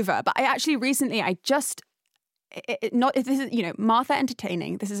cookbook hoover, but I actually recently this is Martha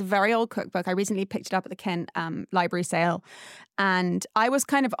Entertaining. This is a very old cookbook. I recently picked it up at the Kent library sale, and I was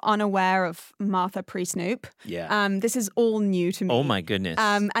kind of unaware of Martha pre-Snoop. Yeah. This is all new to me. Oh my goodness.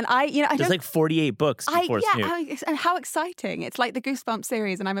 And there's like 48 books before Snoop. And how exciting! It's like the Goosebumps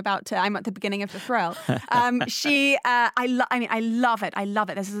series, and I'm at the beginning of the thrill. I love it. I love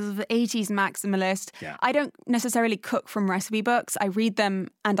it. This is the 80s maximalist. Yeah. I don't necessarily cook from recipe books. I read them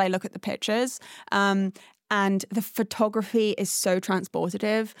and I look at the pictures. And the photography is so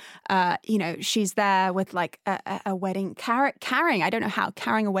transportative. She's there with like a wedding, carrying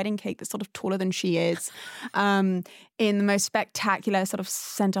a wedding cake that's sort of taller than she is, in the most spectacular sort of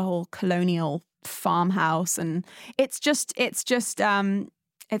center hall colonial farmhouse. And it's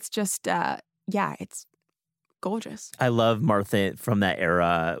gorgeous. I love Martha from that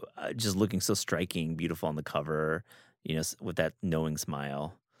era, just looking so striking, beautiful on the cover, with that knowing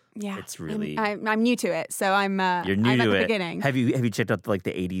smile. Yeah, it's really. I'm new to it, so I'm. You're new I'm to at it. The beginning. Have you checked out like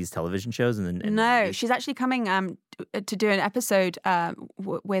the '80s television shows No, she's actually coming to do an episode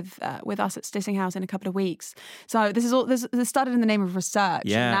with us at Stissing House in a couple of weeks. So this started in the name of research.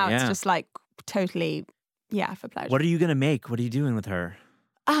 Yeah, and now it's just like totally, for pleasure. What are you gonna make? What are you doing with her?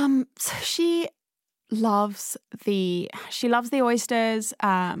 So she loves the oysters.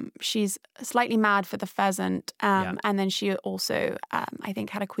 She's slightly mad for the pheasant. And then she also, I think,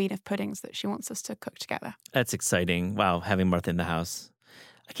 had a queen of puddings that she wants us to cook together. That's exciting. Wow, having Martha in the house.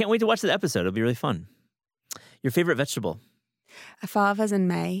 I can't wait to watch the episode. It'll be really fun. Your favorite vegetable? Favas in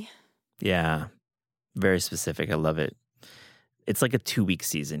May. Yeah, very specific. I love it. It's like a 2-week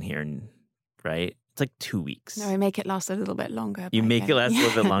season here, right? It's like 2 weeks. No, I make it last a little bit longer. You make it last a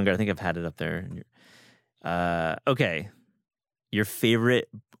little bit longer. I think I've had it up there. Okay. Your favorite,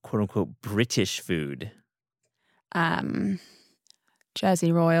 quote unquote, British food?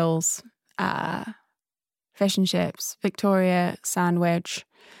 Jersey Royals, fish and chips, Victoria sandwich,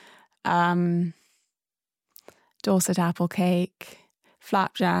 Dorset apple cake,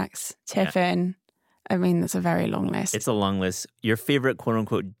 flapjacks, tiffin. Yeah. I mean, that's a very long list. It's a long list. Your favorite, quote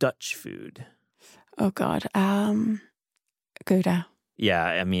unquote, Dutch food? Oh God, Gouda. Yeah,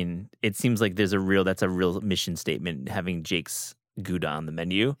 I mean, it seems like that's a real mission statement, having Jake's Gouda on the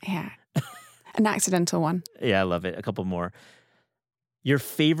menu. Yeah. An accidental one. Yeah, I love it. A couple more. Your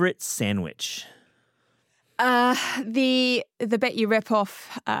favorite sandwich? The bit you rip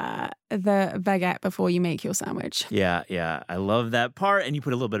off the baguette before you make your sandwich. Yeah. I love that part. And you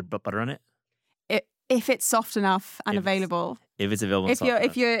put a little bit of butter on it? If it's soft enough and available. If it's available. If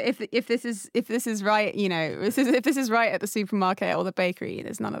this is right, if this is right at the supermarket or the bakery,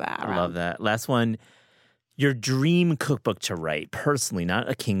 there's none of that around. I love that. Last one. Your dream cookbook to write, personally, not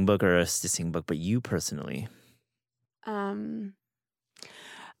a King book or a Stissing book, but you personally. I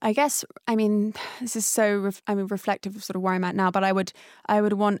guess, this is so reflective of sort of where I'm at now, but I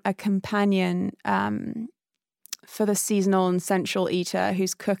would want a companion for the seasonal and sensual eater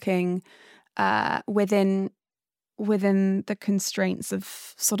who's cooking within the constraints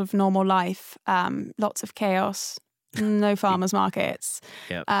of sort of normal life. Lots of chaos, no farmers markets,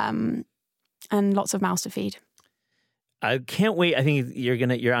 yep. And lots of mouths to feed. I can't wait. I think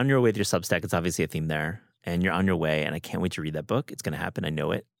you're on your way with your Substack. It's obviously a theme there, and you're on your way. And I can't wait to read that book. It's going to happen. I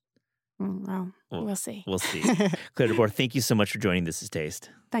know it. Well, we'll see. We'll see. Clare de Boer, thank you so much for joining This Is Taste.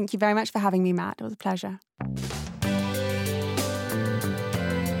 Thank you very much for having me, Matt. It was a pleasure.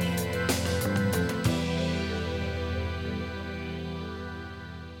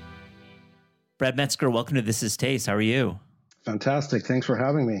 Brad Metzger, welcome to This Is Taste. How are you? Fantastic. Thanks for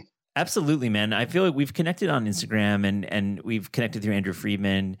having me. Absolutely, man. I feel like we've connected on Instagram and we've connected through Andrew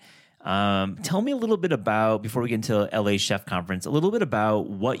Friedman. Tell me a little bit about, before we get into LA Chef Conference, a little bit about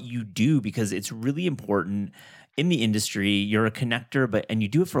what you do, because it's really important in the industry. You're a connector, and you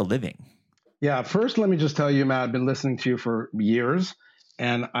do it for a living. Yeah. First, let me just tell you, Matt, I've been listening to you for years,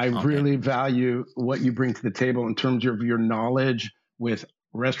 And I Okay. really value what you bring to the table in terms of your knowledge with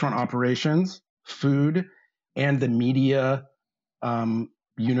restaurant operations, food, and the media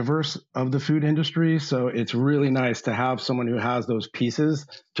universe of the food industry. So it's really nice to have someone who has those pieces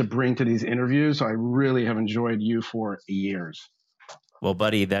to bring to these interviews. So I really have enjoyed you for years. Well,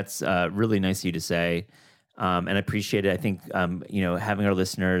 buddy, that's really nice of you to say, and I appreciate it. I think having our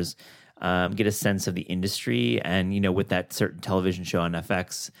listeners get a sense of the industry, and with that certain television show on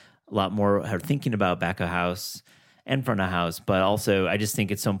FX, a lot more are thinking about back of house and front of house. But also, I just think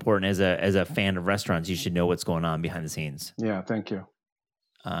it's so important as a fan of restaurants, you should know what's going on behind the scenes. Yeah, thank you.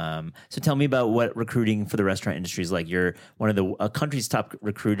 So tell me about what recruiting for the restaurant industry is like. You're one of the country's top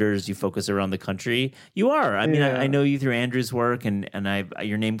recruiters. You focus around the country. You are. I mean, I know you through Andrew's work, and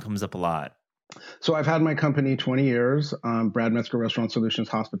your name comes up a lot. So I've had my company 20 years, Brad Metzger Restaurant Solutions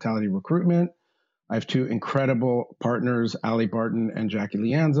Hospitality Recruitment. I have two incredible partners, Ali Barton and Jackie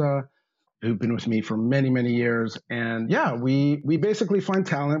Lianza, who've been with me for many, many years. And yeah, we basically find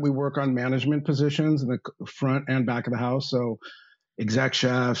talent. We work on management positions in the front and back of the house. So exec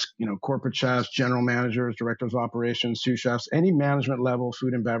chefs, corporate chefs, general managers, directors of operations, sous chefs, any management level,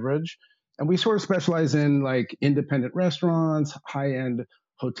 food and beverage. And we sort of specialize in like independent restaurants, high-end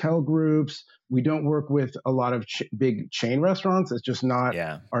hotel groups. We don't work with a lot of big chain restaurants. It's just not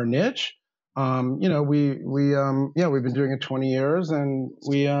our niche. We've been doing it 20 years, and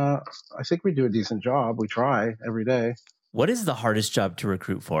I think we do a decent job. We try every day. What is the hardest job to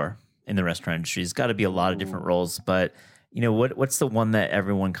recruit for in the restaurant industry? It's got to be a lot of different roles, but what's the one that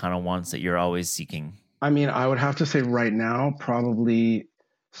everyone kind of wants that you're always seeking? I mean, I would have to say right now, probably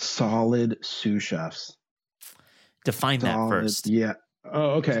solid sous chefs. Define that first. Yeah.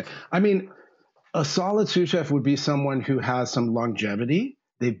 Oh, okay. I mean, a solid sous chef would be someone who has some longevity.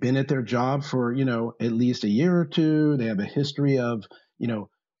 They've been at their job for, at least a year or two. They have a history of,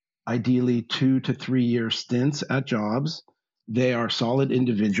 ideally 2 to 3 year stints at jobs. They are solid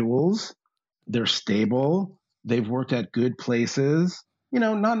individuals. They're stable. They've worked at good places,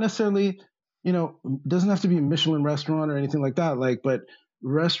 not necessarily, doesn't have to be a Michelin restaurant or anything like that. But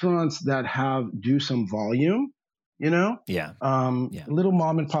restaurants that do some volume, little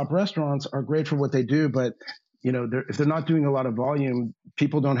mom and pop restaurants are great for what they do, but if they're not doing a lot of volume,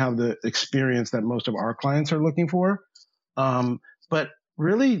 people don't have the experience that most of our clients are looking for. But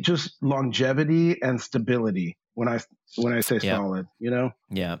really just longevity and stability when I say solid,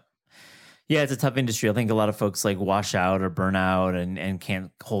 Yeah. Yeah, it's a tough industry. I think a lot of folks like wash out or burn out and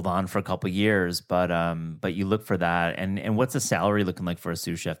can't hold on for a couple of years, but you look for that. And what's the salary looking like for a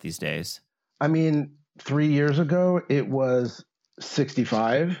sous chef these days? I mean, 3 years ago it was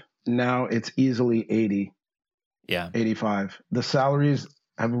 65. Now it's easily 80. Yeah. 85. The salaries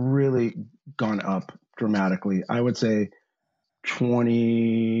have really gone up dramatically. I would say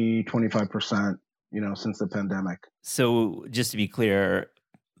 25%, since the pandemic. So just to be clear,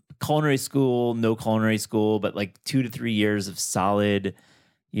 culinary school, no culinary school, but like 2 to 3 years of solid,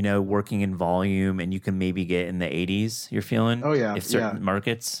 working in volume, and you can maybe get in the 80s, you're feeling? Oh, yeah. If certain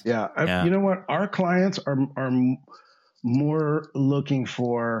markets? Yeah. You know what? Our clients are more looking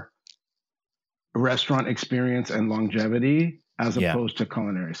for restaurant experience and longevity as opposed to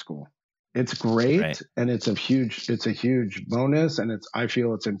culinary school. It's great, right. And it's a huge bonus, and I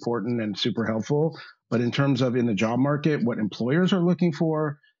feel it's important and super helpful. But in terms of in the job market, what employers are looking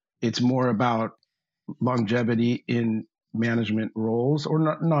for, it's more about longevity in management roles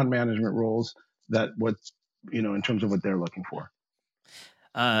or non-management roles in terms of what they're looking for.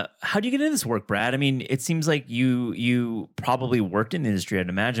 How do you get into this work, Brad? I mean, it seems like you probably worked in the industry, I'd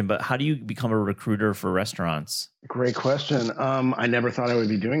imagine, but how do you become a recruiter for restaurants? Great question. I never thought I would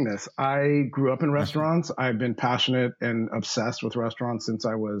be doing this. I grew up in restaurants. I've been passionate and obsessed with restaurants since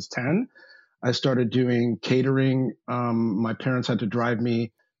I was 10. I started doing catering. My parents had to drive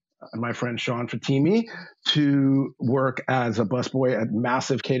me and my friend Sean Fatimi to work as a busboy at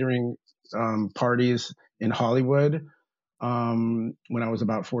massive catering parties in Hollywood. When I was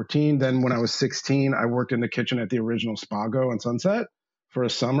about 14. Then when I was 16, I worked in the kitchen at the original Spago on Sunset for a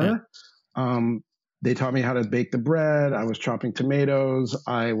summer. They taught me how to bake the bread. I was chopping tomatoes.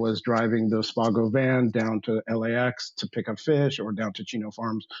 I was driving the Spago van down to LAX to pick up fish, or down to Chino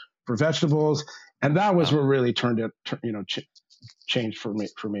Farms for vegetables. And that was what really changed for me.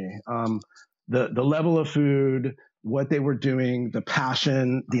 The level of food, what they were doing, the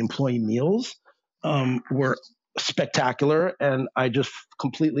passion, the employee meals were spectacular, and I just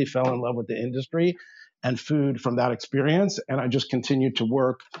completely fell in love with the industry and food from that experience. And I just continued to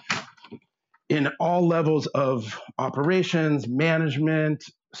work in all levels of operations, management,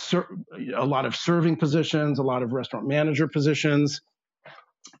 a lot of serving positions, a lot of restaurant manager positions.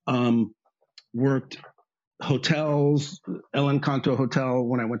 Worked hotels, El Encanto Hotel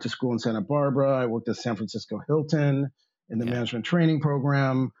when I went to school in Santa Barbara. I worked at San Francisco Hilton in the management training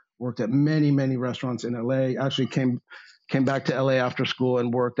program. Worked at many, many restaurants in LA. Actually came back to LA after school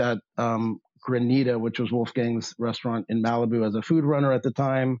and worked at Granita, which was Wolfgang's restaurant in Malibu as a food runner at the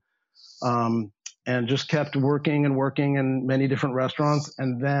time. And just kept working and working in many different restaurants.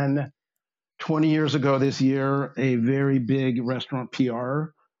 And then 20 years ago this year, a very big restaurant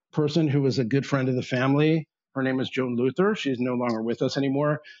PR person who was a good friend of the family, her name is Joan Luther. She's no longer with us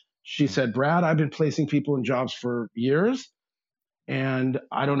anymore. She said, Brad, I've been placing people in jobs for years, and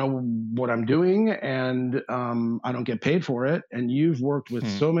I don't know what I'm doing, and I don't get paid for it. And you've worked with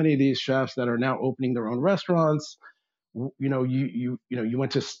so many of these chefs that are now opening their own restaurants. You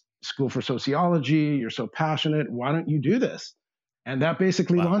went to school for sociology. You're so passionate. Why don't you do this? And that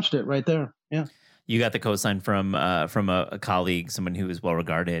basically launched it right there. Yeah. You got the cosign from a colleague, someone who is well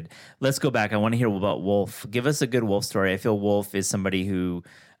regarded. Let's go back. I want to hear about Wolf. Give us a good Wolf story. I feel Wolf is somebody who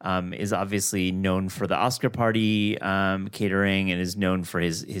is obviously known for the Oscar party catering and is known for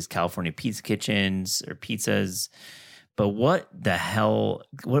his California pizza kitchens or pizzas. But what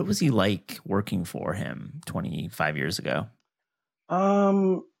was he like working for him 25 years ago?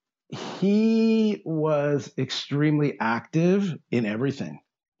 He was extremely active in everything,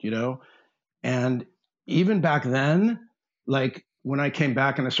 and even back then, like when I came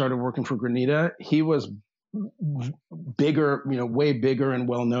back and I started working for Granita, he was bigger, way bigger and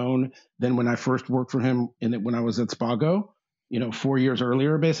well known than when I first worked for him when I was at Spago, 4 years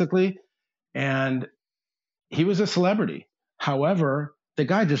earlier, basically. And he was a celebrity. However, the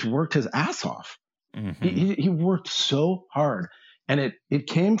guy just worked his ass off. Mm-hmm. He worked so hard. And it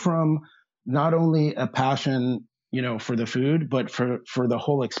came from not only a passion, for the food, but for the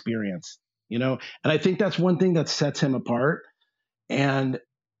whole experience, and I think that's one thing that sets him apart. And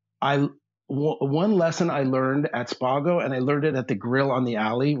one lesson I learned at Spago, and I learned it at the Grill on the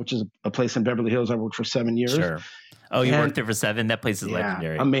Alley, which is a place in Beverly Hills I worked for 7 years. Sure. Oh, you worked there for 7? That place is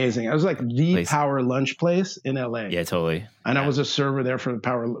legendary. Amazing. I was like the power lunch place in LA. Yeah, totally. And I was a server there for the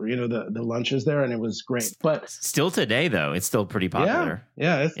power, the lunches there, and it was great. But still today, though, it's still pretty popular.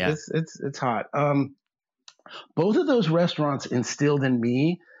 Yeah, it's hot. Both of those restaurants instilled in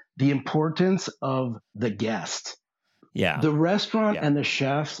me the importance of the guest. Yeah. The restaurant and the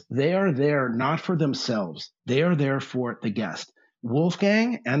chefs, they are there not for themselves. They are there for the guest.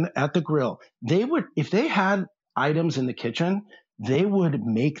 Wolfgang and at the Grill, if they had items in the kitchen, they would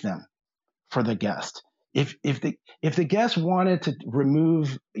make them for the guest. If the guest wanted to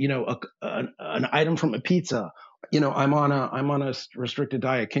remove, an item from a pizza, I'm on a restricted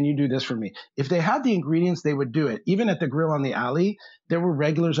diet. Can you do this for me? If they had the ingredients, they would do it. Even at the Grill on the Alley, there were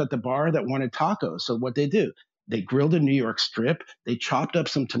regulars at the bar that wanted tacos. So what they do, they grilled a New York strip. They chopped up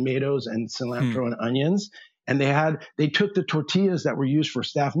some tomatoes and cilantro and onions, and they took the tortillas that were used for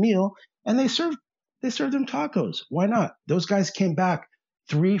staff meal and they served them tacos. Why not? Those guys came back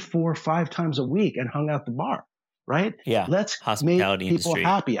 3, 4, 5 times a week and hung out the bar, right? Yeah. Let's make people industry.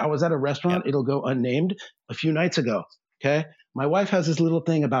 happy. I was at a restaurant, it'll go unnamed, a few nights ago. Okay. My wife has this little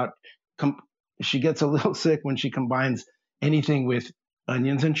thing about, she gets a little sick when she combines anything with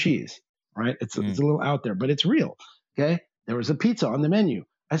onions and cheese, right? It's a little out there, but it's real. Okay. There was a pizza on the menu.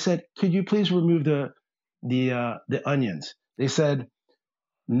 I said, could you please remove the onions? They said,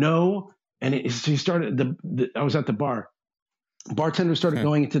 no. And she started, I was at the bar. Bartender started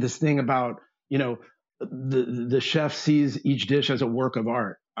going into this thing about, the chef sees each dish as a work of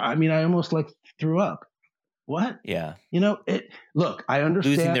art. I mean, I almost threw up. What? Yeah. Look, I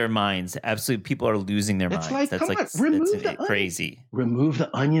understand. Losing their minds. Absolutely. People are losing their minds. That's crazy. Remove the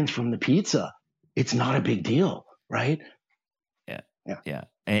onions from the pizza. It's not a big deal, right? Yeah.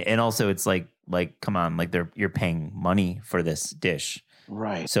 And also it's like, come on, you're paying money for this dish.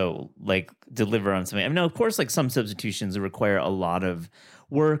 Right. So deliver on something. I mean, of course, some substitutions require a lot of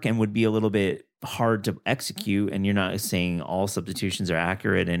work and would be a little bit hard to execute. And you're not saying all substitutions are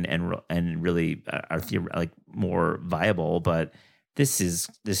accurate and really are more viable. But this is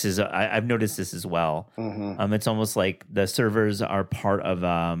I've noticed this as well. Mm-hmm. It's almost like the servers are part of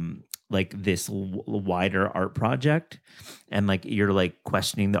this wider art project, and you're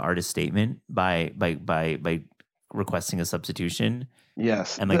questioning the artist statement by requesting a substitution.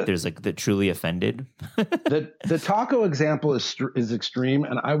 Yes. And there's the truly offended. the taco example is extreme,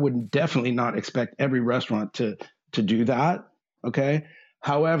 and I would definitely not expect every restaurant to do that. Okay.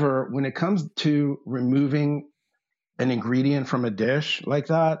 However, when it comes to removing an ingredient from a dish like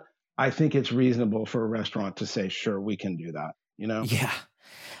that, I think it's reasonable for a restaurant to say, sure, we can do that, Yeah.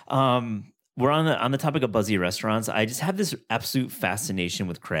 we're on the topic of buzzy restaurants. I just have this absolute fascination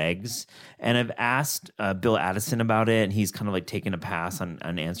with Craig's, and I've asked Bill Addison about it, and he's kind of like taken a pass on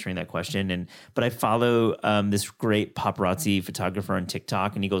answering that question. But I follow this great paparazzi photographer on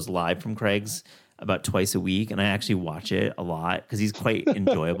TikTok, and he goes live from Craig's about twice a week, and I actually watch it a lot because he's quite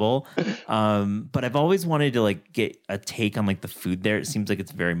enjoyable. But I've always wanted to like get a take on like the food there. It seems like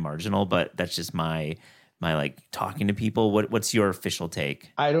it's very marginal, but that's just my like talking to people. What's your official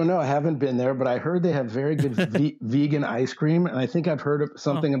take? I don't know. I haven't been there, but I heard they have very good vegan ice cream, and I think I've heard of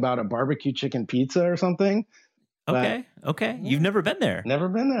something about a barbecue chicken pizza or something. Okay. You've never been there? Never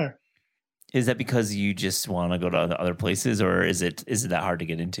been there. Is that because you just want to go to other places, or is it that hard to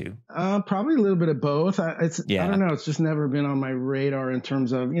get into? Probably a little bit of both. I don't know. It's just never been on my radar in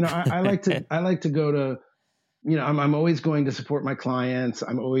terms of, I like to go to, I'm always going to support my clients.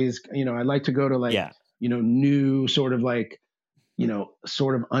 I'm always, I like to go to like, new sort of like,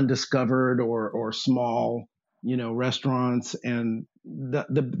 sort of undiscovered or small, restaurants, and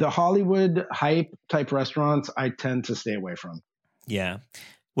the Hollywood hype type restaurants I tend to stay away from. Yeah.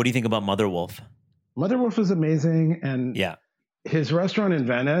 What do you think about Mother Wolf? Mother Wolf is amazing. And his restaurant in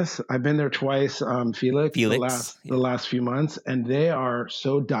Venice, I've been there twice, Felix. The last few months, and they are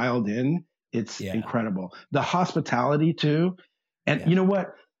so dialed in. It's incredible. The hospitality too. And you know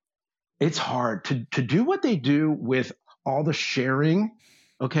what? It's hard to do what they do with all the sharing,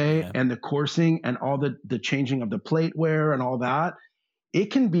 and the coursing and all the changing of the plateware and all that.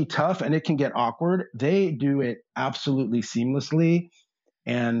 It can be tough and it can get awkward. They do it absolutely seamlessly.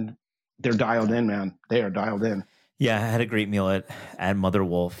 And they're dialed in, man. They are dialed in. Yeah, I had a great meal at Mother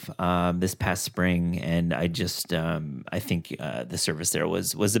Wolf this past spring, and I just I think the service there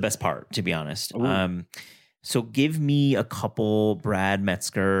was the best part, to be honest. So give me a couple Brad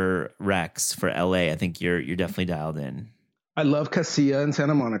Metzger recs for LA. I think you're definitely dialed in. I love Casilla in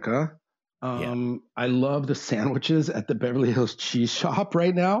Santa Monica. I love the sandwiches at the Beverly Hills Cheese Shop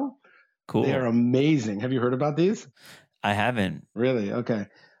right now. Cool. They are amazing. Have you heard about these? I haven't. Really? Okay.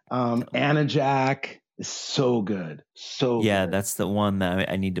 Anna Jack is so good. So good. That's the one that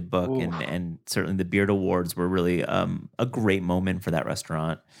I need to book. And certainly the Beard Awards were really a great moment for that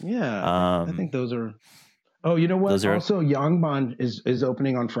restaurant. Yeah. I think those are. Oh, you know what? Also, Yangban is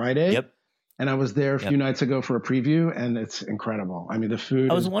opening on Friday. Yep. And I was there a few nights ago for a preview, and it's incredible. I mean, the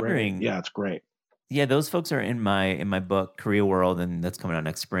food. I was wondering. Great. Yeah, it's great. Yeah, those folks are in my book, Korea World, and that's coming out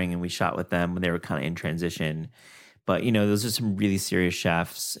next spring. And we shot with them when they were kind of in transition. But, those are some really serious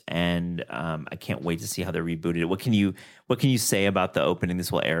chefs, and I can't wait to see how they're rebooted. What can you say about the opening?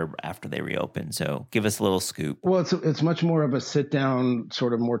 This will air after they reopen, so give us a little scoop. Well, it's much more of a sit-down,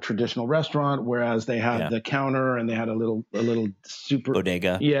 sort of more traditional restaurant, whereas they had the counter and they had a little super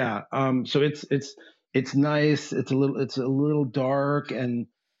bodega. Yeah, so it's nice. It's a little dark and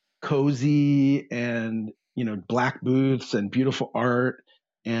cozy, and black booths and beautiful art.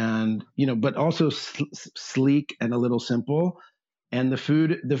 And but also sleek and a little simple. And the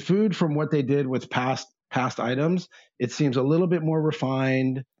food from what they did with past items, it seems a little bit more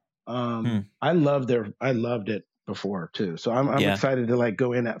refined. I loved it before too, so I'm excited to like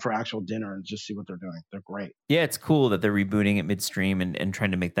go in for actual dinner and just see what they're doing. They're great. Yeah, it's cool that they're rebooting it midstream and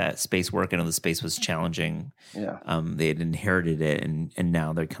trying to make that space work. I know the space was challenging. They had inherited it, and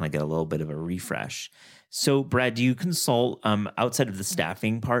now they're kind of get a little bit of a refresh. So, Brad, do you consult outside of the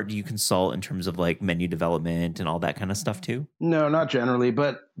staffing part? Do you consult in terms of like menu development and all that kind of stuff too? No, not generally,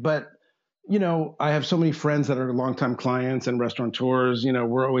 but I have so many friends that are longtime clients and restaurateurs.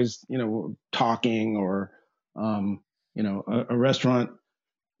 We're always talking, or a restaurant.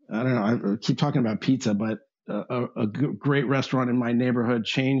 I don't know. I keep talking about pizza, but a great restaurant in my neighborhood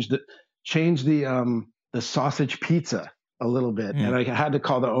changed the sausage pizza a little bit. And I had to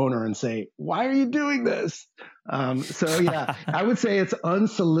call the owner and say, why are you doing this? I would say it's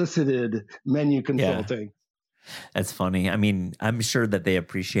unsolicited menu consulting. That's funny. I mean, I'm sure that they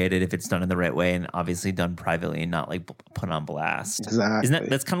appreciate it if it's done in the right way, and obviously done privately and not like put on blast. Exactly.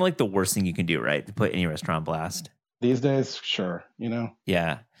 That's kind of like the worst thing you can do, right? To put any restaurant on blast. These days, sure.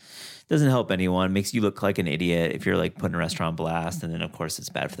 Yeah. Doesn't help anyone. Makes you look like an idiot if you're like putting a restaurant on blast, and then of course it's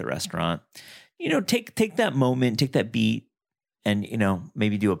bad for the restaurant. Take that moment, take that beat, and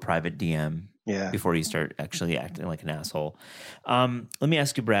maybe do a private DM before you start actually acting like an asshole. Let me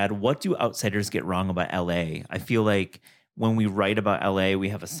ask you, Brad, what do outsiders get wrong about LA? I feel like when we write about LA, we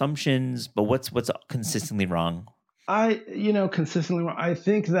have assumptions, but what's consistently wrong? Consistently wrong. I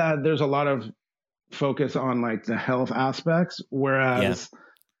think that there's a lot of focus on like the health aspects, whereas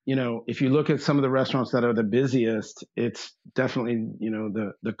if you look at some of the restaurants that are the busiest, it's definitely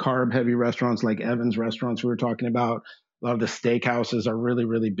the carb heavy restaurants like Evan's restaurants we were talking about. A lot of the steakhouses are really,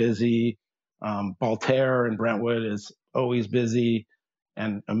 really busy. Baltair in Brentwood is always busy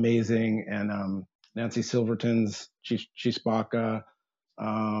and amazing. And Nancy Silverton's Chispaca.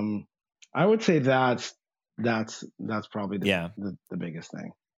 I would say that's probably Yeah. the biggest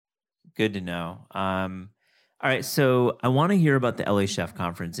thing. Good to know. All right, so I want to hear about the LA Chef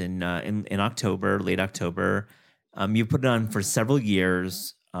Conference in October, late October. You put it on for several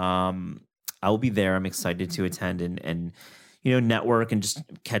years. I will be there. I'm excited to attend and network and just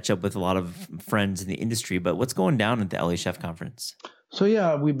catch up with a lot of friends in the industry. But what's going down at the LA Chef Conference? So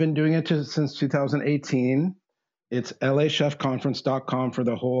yeah, we've been doing it since 2018. It's lachefconference.com for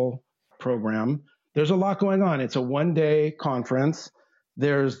the whole program. There's a lot going on. It's a one-day conference.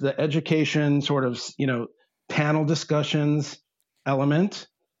 There's the education sort of, panel discussions element.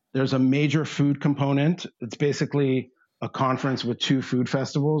 There's a major food component. It's basically a conference with two food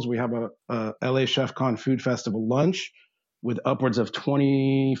festivals. We have a LA Chef Con Food Festival lunch with upwards of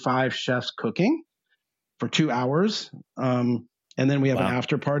 25 chefs cooking for 2 hours. And then we have an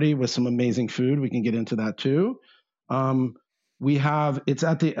after party with some amazing food. We can get into that too. It's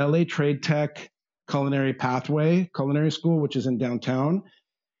at the LA Trade Tech Culinary School, which is in downtown.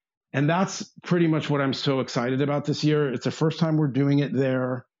 And that's pretty much what I'm so excited about this year. It's the first time we're doing it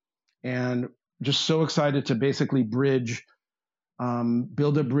there, and just so excited to basically build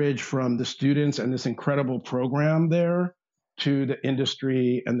a bridge from the students and this incredible program there to the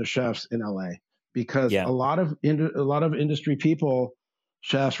industry and the chefs in LA. Because a lot of industry people,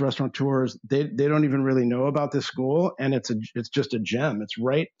 chefs, restaurateurs, they don't even really know about this school, and it's just a gem. It's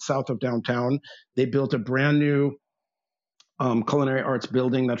right south of downtown. They built a brand new culinary arts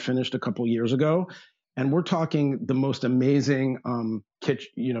building that finished a couple years ago, and we're talking the most amazing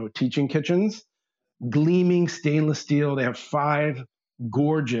teaching kitchens, gleaming stainless steel. They have 5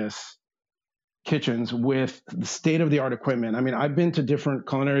 gorgeous kitchens with the state of the art equipment. I mean, I've been to different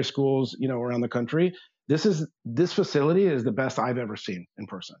culinary schools, around the country. This facility is the best I've ever seen in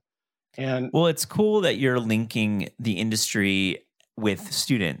person. And well, it's cool that you're linking the industry with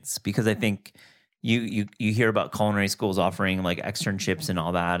students, because I think you hear about culinary schools offering like externships and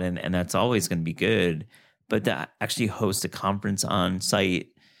all that, and that's always going to be good. But to actually host a conference on site,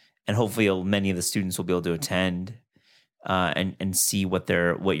 and hopefully many of the students will be able to attend and see what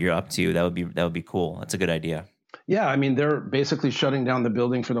you're up to, that would be cool. That's a good idea. Yeah, I mean, they're basically shutting down the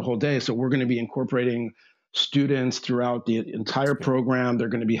building for the whole day, so we're going to be incorporating students throughout the entire program. They're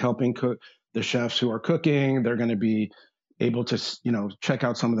going to be helping cook the chefs who are cooking. They're going to be able to, check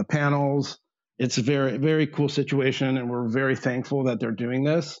out some of the panels. It's a very, very cool situation, and we're very thankful that they're doing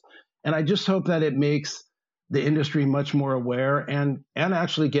this. And I just hope that it makes the industry much more aware and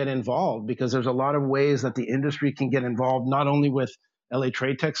actually get involved, because there's a lot of ways that the industry can get involved, not only with LA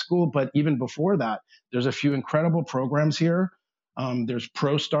Trade Tech School, but even before that. There's a few incredible programs here. There's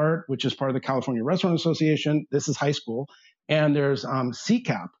ProStart, which is part of the California Restaurant Association. This is high school. And there's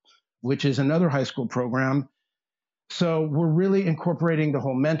CCAP, which is another high school program. So we're really incorporating the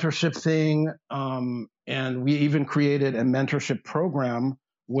whole mentorship thing. And we even created a mentorship program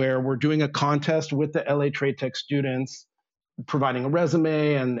where we're doing a contest with the LA Trade Tech students, providing a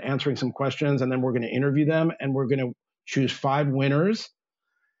resume and answering some questions. And then we're going to interview them, and we're going to choose 5 winners.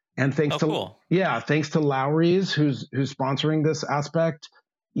 And thanks to Lowry's, who's sponsoring this aspect,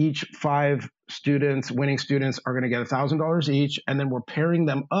 each 5 winning students are going to get $1,000 each. And then we're pairing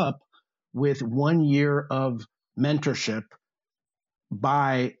them up with 1 year of mentorship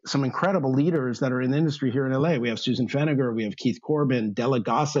by some incredible leaders that are in the industry here in LA. We have Susan Feniger, we have Keith Corbin, Della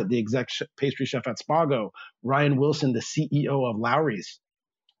Gossett, the pastry chef at Spago, Ryan Wilson, the CEO of Lowry's,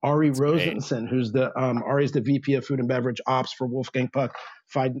 Ari Rosenson, who's Ari's the VP of Food and Beverage Ops for Wolfgang Puck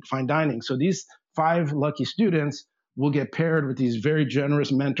Fine Dining. So these 5 lucky students will get paired with these very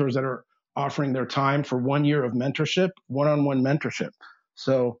generous mentors that are offering their time for 1 year of mentorship, one-on-one mentorship.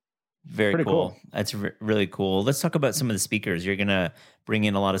 So very cool. That's really cool. Let's talk about some of the speakers. You're going to bring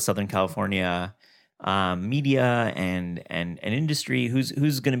in a lot of Southern California media and industry. Who's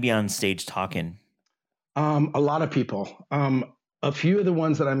going to be on stage talking? A lot of people. A few of the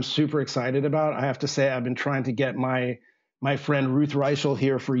ones that I'm super excited about, I have to say, I've been trying to get my friend Ruth Reichel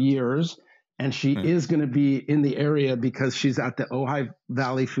here for years, and she is going to be in the area because she's at the Ojai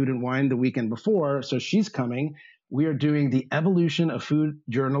Valley Food and Wine the weekend before, so she's coming. We are doing the evolution of food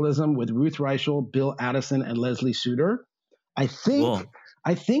journalism with Ruth Reichel, Bill Addison, and Leslie Suter. I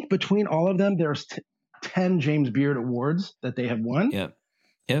think between all of them, there's 10 James Beard Awards that they have won. Yep.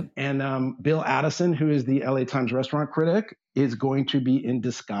 And Bill Addison, who is the LA Times restaurant critic, is going to be in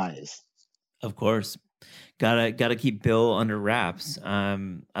disguise. Of course. Gotta keep Bill under wraps. I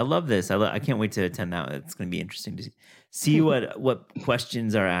love this. I can't wait to attend that. It's going to be interesting to See what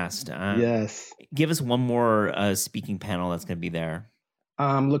questions are asked. Yes. Give us one more speaking panel that's going to be there.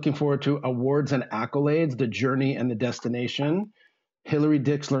 I'm looking forward to awards and accolades, the journey and the destination. Hilary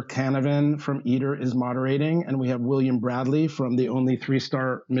Dixler-Canavan from Eater is moderating, and we have William Bradley from the only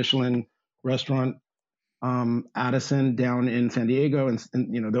 3-star Michelin restaurant, Addison, down in San Diego, and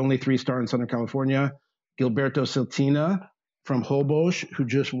the only 3-star in Southern California. Gilberto Siltina from Holbox, who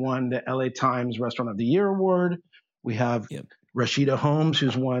just won the LA Times Restaurant of the Year award. We have Rashida Holmes,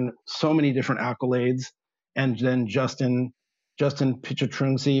 who's won so many different accolades, and then Justin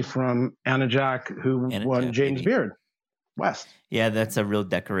Pichetrunzi from Anajac, who won James Beard West. Yeah, that's a real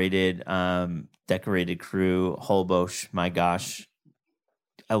decorated crew. Holbox, my gosh,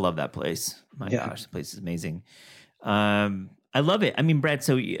 I love that place. My gosh, the place is amazing. I love it. I mean, Brad,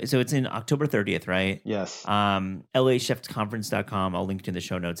 so it's in October 30th, right? Yes. LAchefsconference.com. I'll link to in the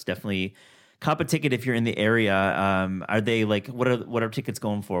show notes. Definitely cop a ticket if you're in the area. Are they like, what are tickets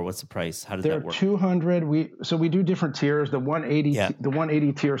going for? What's the price? How does that work? 200. We do different tiers. The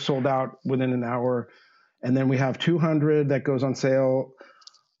 180 tier sold out within an hour. And then we have 200 that goes on sale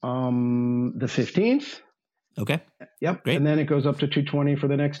the 15th. Okay. Yep. Great. And then it goes up to 220 for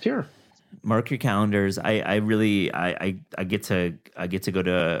the next tier. Mark your calendars. I get to go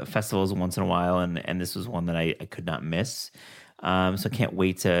to festivals once in a while, and this was one that I could not miss. So I can't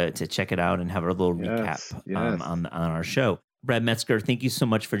wait to check it out and have a little recap on our show. Brad Metzger, thank you so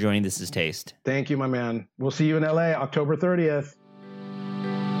much for joining This Is Taste. Thank you, my man. We'll see you in LA October 30th.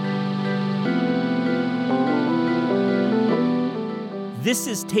 This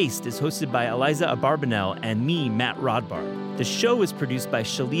Is Taste is hosted by Eliza Abarbanel and me, Matt Rodbard. The show is produced by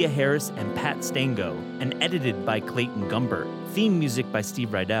Shalia Harris and Pat Stango and edited by Clayton Gumbert. Theme music by Steve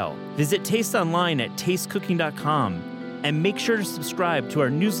Rydell. Visit Taste online at tastecooking.com and make sure to subscribe to our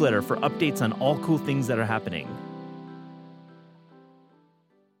newsletter for updates on all cool things that are happening.